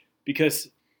carried because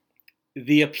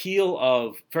the appeal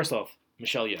of first off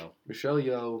Michelle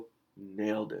Yeoh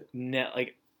nailed it.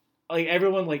 Like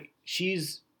everyone like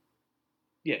she's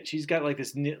got like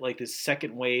this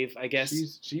second wave, I guess.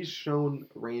 She's shown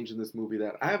range in this movie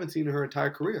that I haven't seen in her entire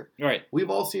career. Right. We've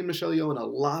all seen Michelle Yeoh in a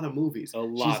lot of movies.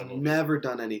 She's never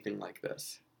done anything like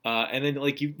this. And then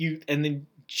like and then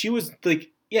she was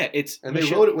like it's and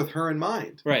they wrote it with her in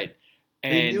mind. Right.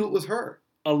 And they knew it was her.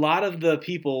 A lot of the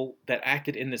people that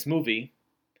acted in this movie,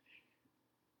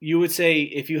 you would say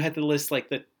if you had to list like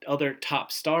the other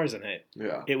top stars in it,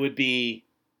 it would be.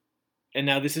 And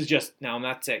now this is just I'm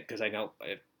not saying because I know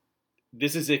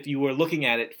this is if you were looking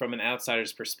at it from an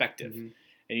outsider's perspective and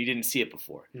you didn't see it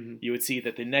before, you would see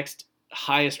that the next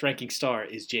highest ranking star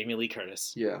is Jamie Lee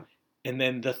Curtis. Yeah. And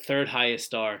then the third highest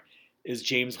star is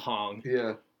James Hong.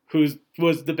 Yeah. Who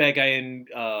was the bad guy in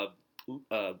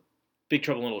Big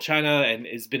Trouble in Little China and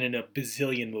has been in a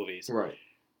bazillion movies. Right.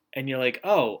 And you're like,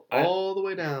 oh. All the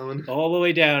way down. All the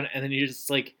way down. And then you're just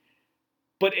like,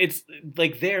 but it's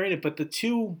like they're in it. But the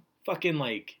two fucking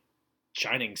like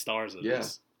shining stars of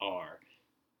this are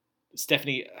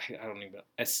Stephanie, I don't even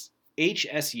know,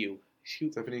 HSU.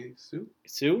 Stephanie Sue?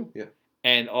 Sue? Yeah.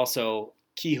 And also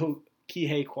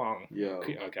Kihei Kwang. Yo.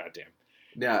 Oh, goddamn.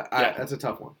 Yeah, that's a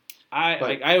tough one.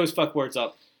 I always fuck words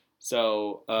up.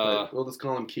 So we'll just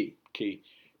call him Key.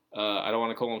 I don't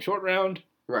want to call him Short Round.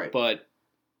 Right. But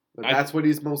that's what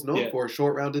he's most known for,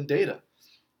 short round and data.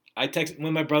 I texted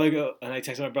my brother,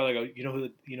 you know who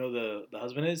the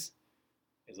husband is?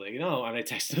 He's like, no, and I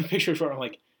texted him a picture of Short Round. I'm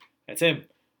like, that's him.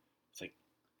 It's like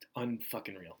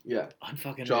unfucking real. Yeah.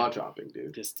 Unfucking jaw dropping,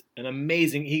 dude. Just an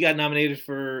amazing. He got nominated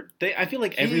for. I feel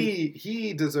like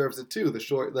he deserves it too.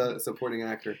 The supporting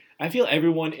actor. I feel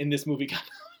everyone in this movie got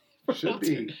should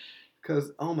be,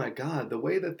 because oh my god, the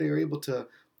way that they're able to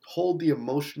hold the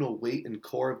emotional weight and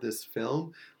core of this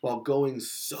film while going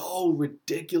so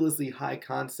ridiculously high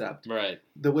concept. Right.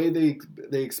 The way they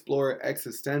explore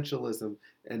existentialism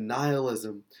and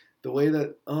nihilism. The way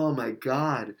that oh my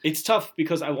god. It's tough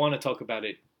because I want to talk about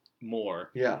it more.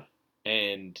 Yeah.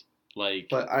 And like.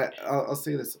 But I'll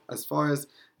say this, as far as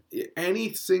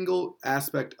any single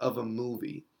aspect of a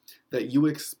movie that you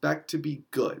expect to be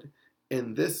good,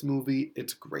 in this movie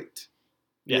it's great.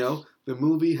 You Yes. know, the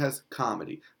movie has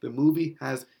comedy. The movie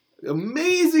has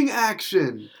amazing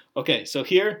action. Okay, so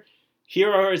here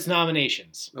are its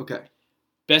nominations: Okay,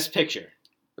 Best Picture,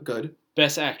 good,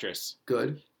 Best Actress,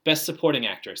 good, Best Supporting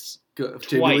Actress, good.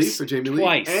 Twice. Jamie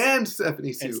Twice. Lee, and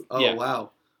Stephanie Sue. Oh yeah.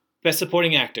 wow, Best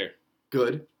Supporting Actor,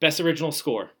 good. Best Original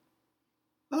Score.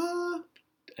 Uh,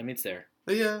 I mean, it's there.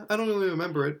 yeah, I don't really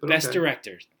remember it, but Best okay.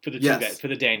 Director for the Yes. two guys, for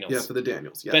the Daniels. Yeah, for the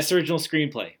Daniels. Yes. Best Original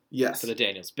Screenplay Yes. for the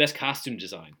Daniels. Best Costume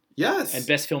Design Yes. and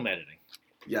Best Film Editing.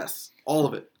 Yes. All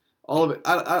of it. All of it.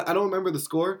 I don't remember the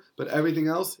score, but everything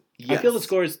else, yes. I feel the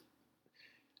score is.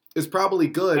 It's probably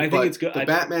good. I think but it's good. The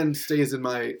Batman score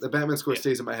Yeah.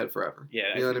 stays in my head forever.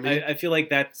 Yeah, You know what I mean? I feel like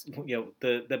that's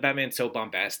the Batman's so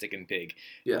bombastic and big.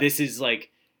 Yeah. This is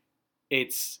like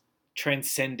it's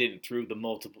transcendent through the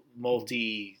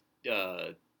multi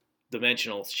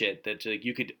dimensional shit that like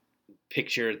you could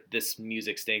picture this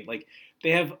music staying like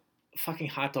they have fucking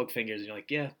hot dog fingers and you're like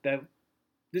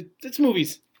this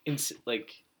movie's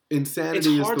like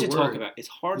Insanity it's hard is to the talk word. about. It's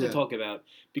hard Yeah. to talk about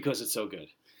because it's so good.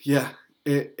 Yeah.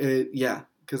 Yeah.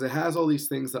 Because it has all these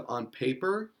things that on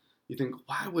paper you think,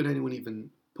 why would anyone even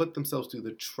put themselves through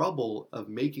the trouble of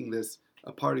making this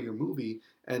a part of your movie?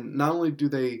 And not only do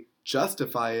they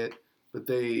justify it, but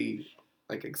they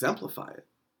like exemplify it.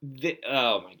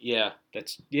 Yeah.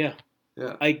 Yeah.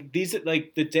 Like these,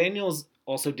 like the Daniels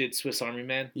also did Swiss Army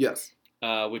Man, Yes.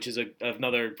 which is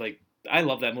another like I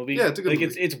love that movie. Yeah, it's a good like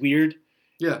movie. it's weird.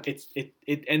 Yeah.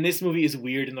 It and this movie is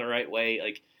weird in the right way.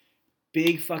 Like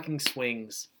big fucking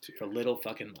swings for little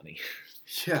fucking money.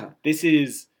 Yeah. This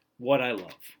is what I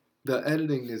love. The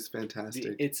editing is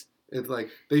fantastic. It's It's like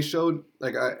they showed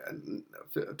like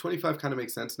 25 kind of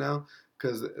makes sense now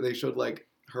because they showed like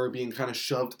her being kind of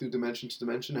shoved through dimension to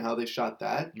dimension and how they shot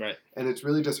that. right. And it's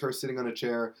really just her sitting on a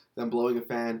chair, then blowing a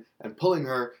fan and pulling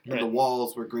her, and the Right.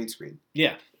 walls were green screen.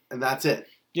 Yeah. And that's it.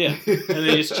 Yeah. And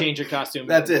they just change your costume.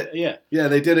 That's it. Yeah. Yeah,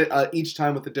 they did it each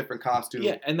time with a different costume.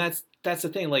 Yeah, and that's the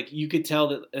thing. Like you could tell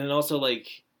that, and also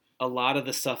like a lot of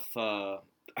the stuff.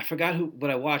 I forgot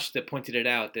what I watched that pointed it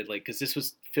out. That like because this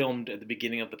was filmed at the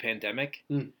beginning of the pandemic,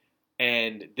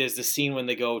 and there's the scene when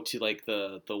they go to like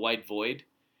the white void,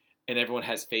 and everyone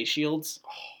has face shields,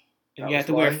 and That you have was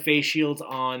to wear why? face shields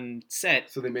on set.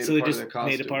 So they made So it they part just of their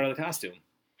costume. made it part of the costume.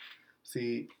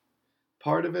 See,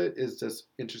 part of it is just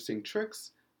interesting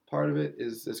tricks. Part of it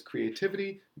is just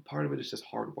creativity. And part of it is just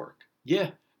hard work.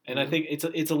 Yeah, and I Mhm. think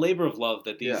it's a labor of love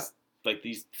that these Yeah. like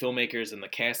these filmmakers and the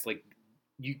cast like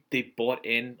they bought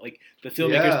in. Like the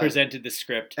filmmakers Yeah. presented the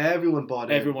script. Everyone bought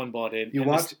in. Everyone bought in. You and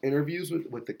watch interviews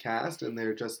with the cast, and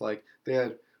they're just like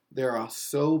they're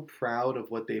so proud of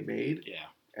what they made, Yeah,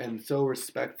 and so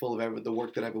respectful of the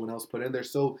work that everyone else put in. They're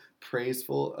so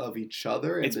praiseful of each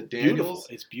other and it's the beautiful. Daniels.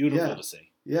 It's beautiful Yeah. to see.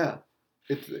 Yeah,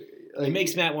 it's like, It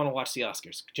makes Matt want to watch the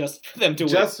Oscars just for them to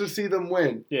just to see them win.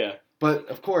 win. Yeah, But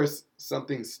of course,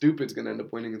 something stupid's gonna end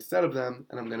up winning instead of them,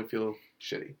 and I'm gonna feel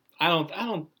shitty.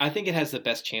 I think it has the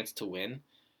best chance to win.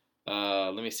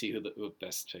 Let me see who the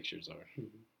best pictures are. Mhm.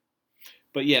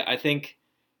 But yeah, I think.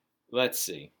 Let's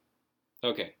see.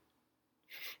 Okay.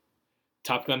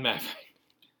 Top Gun Maverick.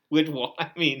 Which one?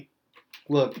 I mean,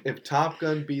 Look, if Top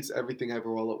Gun beats Everything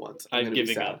Ever All at Once, I'm I'm gonna giving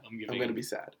be sad. up. I'm giving gonna up. be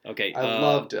sad. Okay. I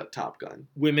loved Top Gun.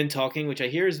 Women Talking, which I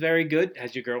hear is very good.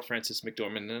 Has your girl Frances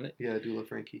McDormand in it. Yeah, I do love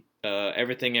Frankie.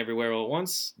 Everything Everywhere All at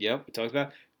Once. Yep, we talked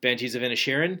about. Banshees of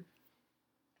Inisherin.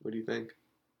 What do you think?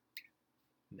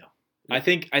 I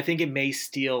think it may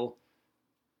steal.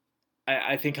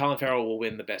 I think Colin Farrell will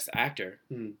win the Best Actor,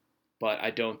 but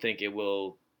I don't think it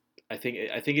will. I think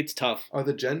it's tough. Are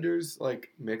the genders like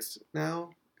mixed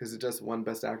now? Is it just one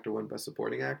Best Actor, one Best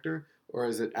Supporting Actor, or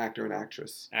is it actor and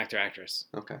actress? Actor, actress.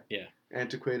 Okay. Yeah.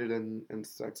 Antiquated and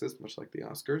sexist, much like the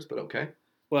Oscars, but okay.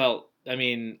 Well, I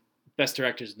mean, Best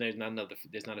Directors. There's not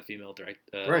a female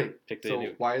director. Right. Picked So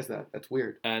why is that? That's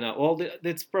weird. Well,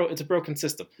 it's a broken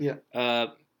system. Yeah.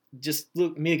 Just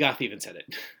look. Mia Goth even said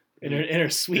it in her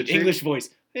sweet Did she? English voice.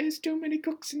 There's too many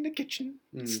cooks in the kitchen.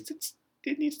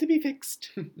 It needs to be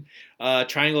fixed.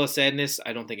 Triangle of Sadness.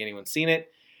 I don't think anyone's seen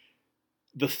it.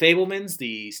 The Fablemans,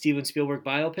 the Steven Spielberg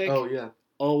biopic. Oh yeah.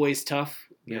 Always tough.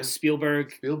 You know, Yeah.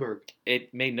 Spielberg. Spielberg.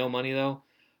 It made no money though.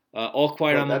 All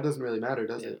Quiet But on that the. doesn't really matter,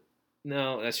 does it?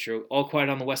 No, that's true. All Quiet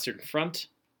on the Western Front.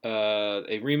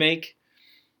 A remake.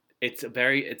 It's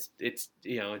it's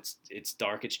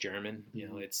dark. It's German. You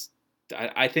know,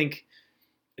 I think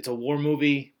it's a war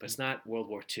movie, but it's not World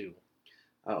War II.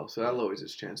 Oh, so that lowers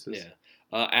its chances.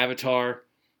 Yeah. Avatar,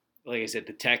 like I said,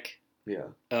 the tech. Yeah.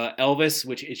 Elvis,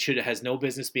 which has no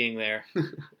business being there.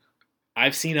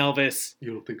 I've seen Elvis.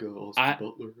 You don't think of Austin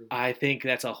Butler? I think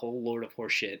that's a whole load of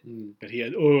horse shit. Mm. But he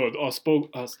had, I spoke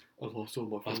like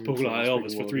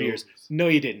Elvis for 3 years. No,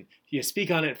 you didn't. You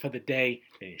speak on it for the day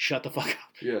and you shut the fuck up.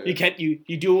 Yeah. You can't.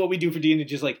 You do what we do for D&D.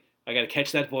 Just like I gotta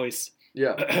catch that voice.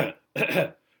 Yeah.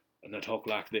 And then talk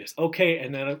like this. Okay,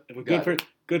 and then we're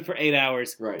good for 8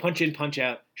 hours. Right. Punch in, punch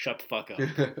out. Shut the fuck up.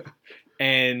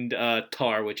 And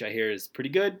Tar, which I hear is pretty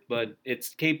good, but it's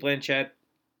Kate Blanchett.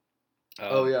 I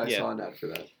saw an ad for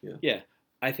that. Yeah. Yeah,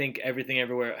 I think Everything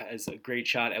Everywhere has a great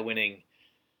shot at winning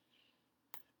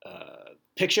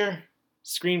picture,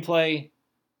 screenplay,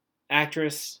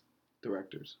 actress,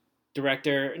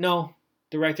 director. No,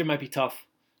 director might be tough.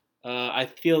 I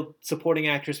feel supporting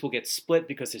actress will get split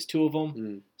because there's 2 of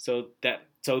them. So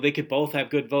they could both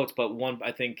have good votes, but one,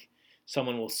 I think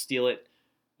someone will steal it.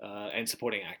 And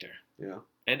supporting actor. Yeah.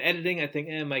 And editing, I think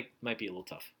might be a little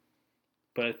tough,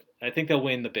 but I think they'll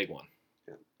win the big one.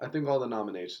 Yeah. I think all the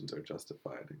nominations are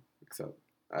justified, except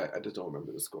I just don't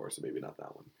remember the score, so maybe not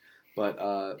that one. But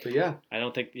yeah. I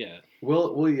don't think we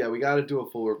we got to do a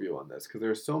full review on this because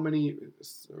there's so many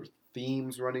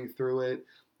themes running through it,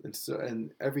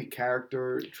 and every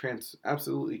character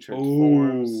absolutely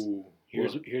transforms. Ooh.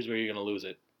 Here's where you're gonna lose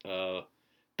it.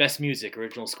 Best Music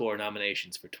Original Score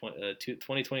nominations for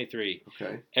 2023.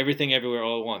 Okay. Everything Everywhere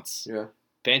All at Once. Yeah.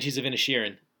 Banshees of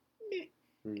Inisherin.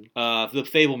 Mm. The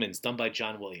Fabelmans, done by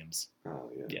John Williams.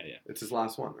 Oh yeah. Yeah. It's his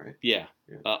last one, right? Yeah.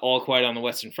 All Quiet on the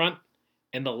Western Front,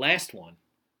 and the last one,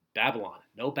 Babylon.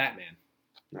 No Batman.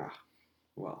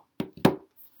 Well.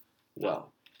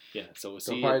 Yeah. So we'll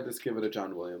So see. probably just give it to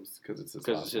John Williams because it's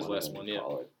his last one. Yeah.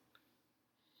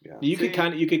 Yeah. You could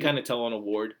kind of tell on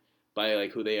award by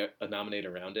like who they nominate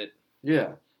around it.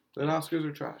 Yeah, the Oscars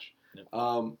are trash. Yep.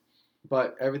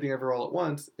 But Everything Everywhere All at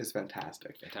Once is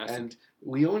fantastic. And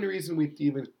the only reason we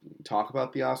even talk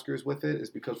about the Oscars with it is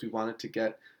because we wanted to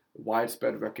get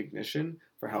widespread recognition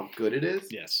for how good it is.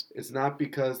 Yes. It's not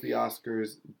because the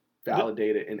Oscars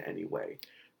validate it in any way.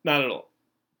 Not at all.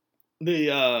 The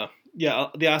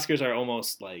Oscars are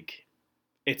almost like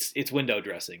it's window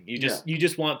dressing. You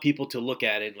just want people to look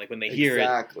at it like when they hear it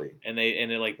and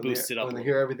it like boosts it up. When they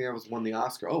hear Everything Else won the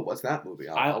Oscar, what's that movie?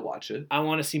 I'll watch it. I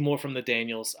want to see more from the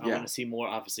Daniels. I want to see more,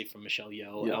 obviously, from Michelle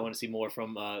Yeoh. Yeah. I want to see more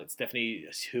from Stephanie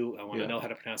Hu. I want to know how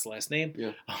to pronounce the last name.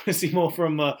 Yeah. I want to see more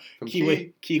from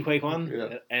Ke Huy Quan.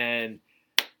 Yeah. And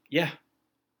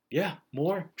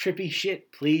more trippy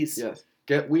shit, please. Yes.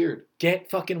 Get weird. Get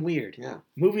fucking weird. Yeah.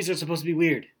 Movies are supposed to be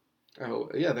weird. Oh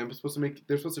yeah, they're supposed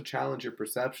to challenge your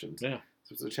perceptions. Yeah. They're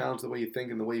supposed to challenge the way you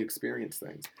think and the way you experience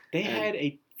things. They had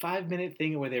a 5-minute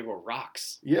thing where there were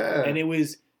rocks. Yeah. And it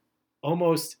was I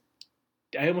almost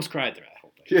cried through that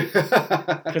whole thing.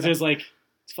 Yeah. Because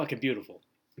it's fucking beautiful.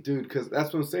 Dude, because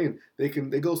that's what I'm saying. They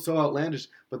go so outlandish,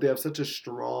 but they have such a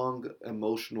strong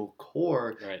emotional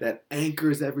core that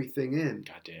anchors everything in.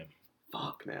 Goddamn.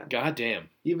 Fuck, man. Goddamn.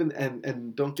 Even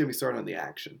and don't get me started on the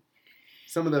action.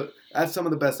 That's some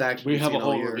of the best action we we've have seen a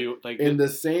whole all year review in the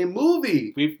same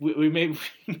movie. We may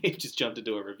just jumped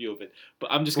into a review of it, but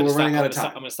I'm just gonna we're stop. running out of time.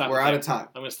 I'm gonna stop. We're out of time,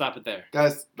 I'm gonna stop it there,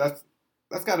 guys. That's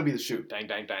got to be the shoot. Bang,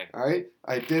 bang, bang. All right,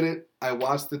 I did it. I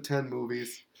watched the 10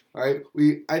 movies. All right,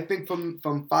 I think from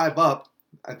 5 up,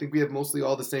 I think we have mostly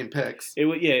all the same picks. It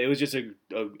was just a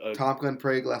Top Gun,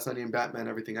 Prey, Glass Onion, Batman,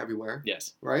 Everything Everywhere.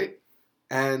 Yes. Right,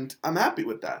 and I'm happy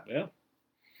with that. Yeah.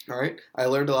 All right, I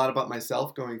learned a lot about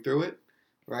myself going through it.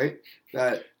 Right?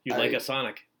 That you like a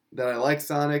Sonic. That I like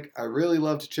Sonic. I really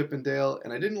loved Chip and Dale,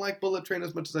 and I didn't like Bullet Train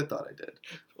as much as I thought I did.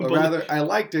 Or rather, I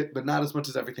liked it, but not as much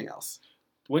as everything else.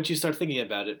 Once you start thinking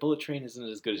about it, Bullet Train isn't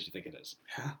as good as you think it is.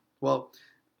 Yeah. Well,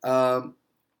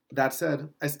 that said,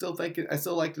 I still liked it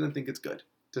and think it's good.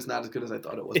 Just not as good as I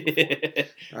thought it was before.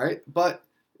 All right? But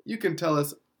you can tell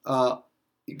us,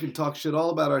 you can talk shit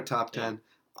all about our top 10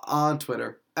 on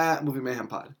Twitter. At Movie Mayhem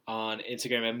Pod. On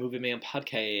Instagram at Movie Mayhem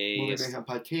Podcast. Movie Mayhem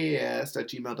Podcast at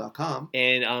gmail.com.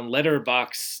 And on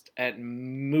Letterboxd at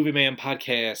Movie Mayhem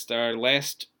Podcast. Our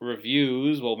last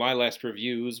reviews, my last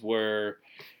reviews were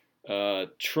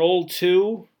Troll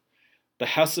 2, The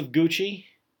House of Gucci.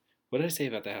 What did I say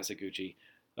about The House of Gucci?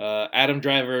 Adam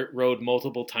Driver rode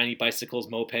multiple tiny bicycles,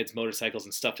 mopeds, motorcycles,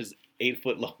 and stuffed his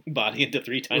 8-foot-long body into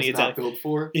 3 tiny What's not built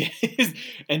for? Yes,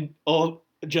 and all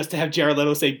just to have Jared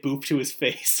Leto say "boof" to his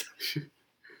face.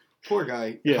 Poor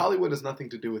guy. Yeah. Hollywood has nothing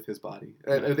to do with his body.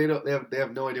 They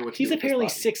have no idea what. He's apparently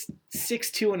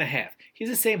 6'2.5". He's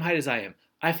the same height as I am.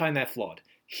 I find that flawed.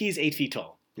 He's 8 feet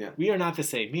tall. Yeah, we are not the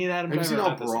same. Me and Adam. Have you seen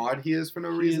how broad he is for no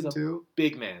reason too?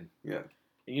 Big man. Yeah.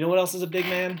 And you know what else is a big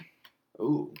man?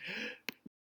 Ooh.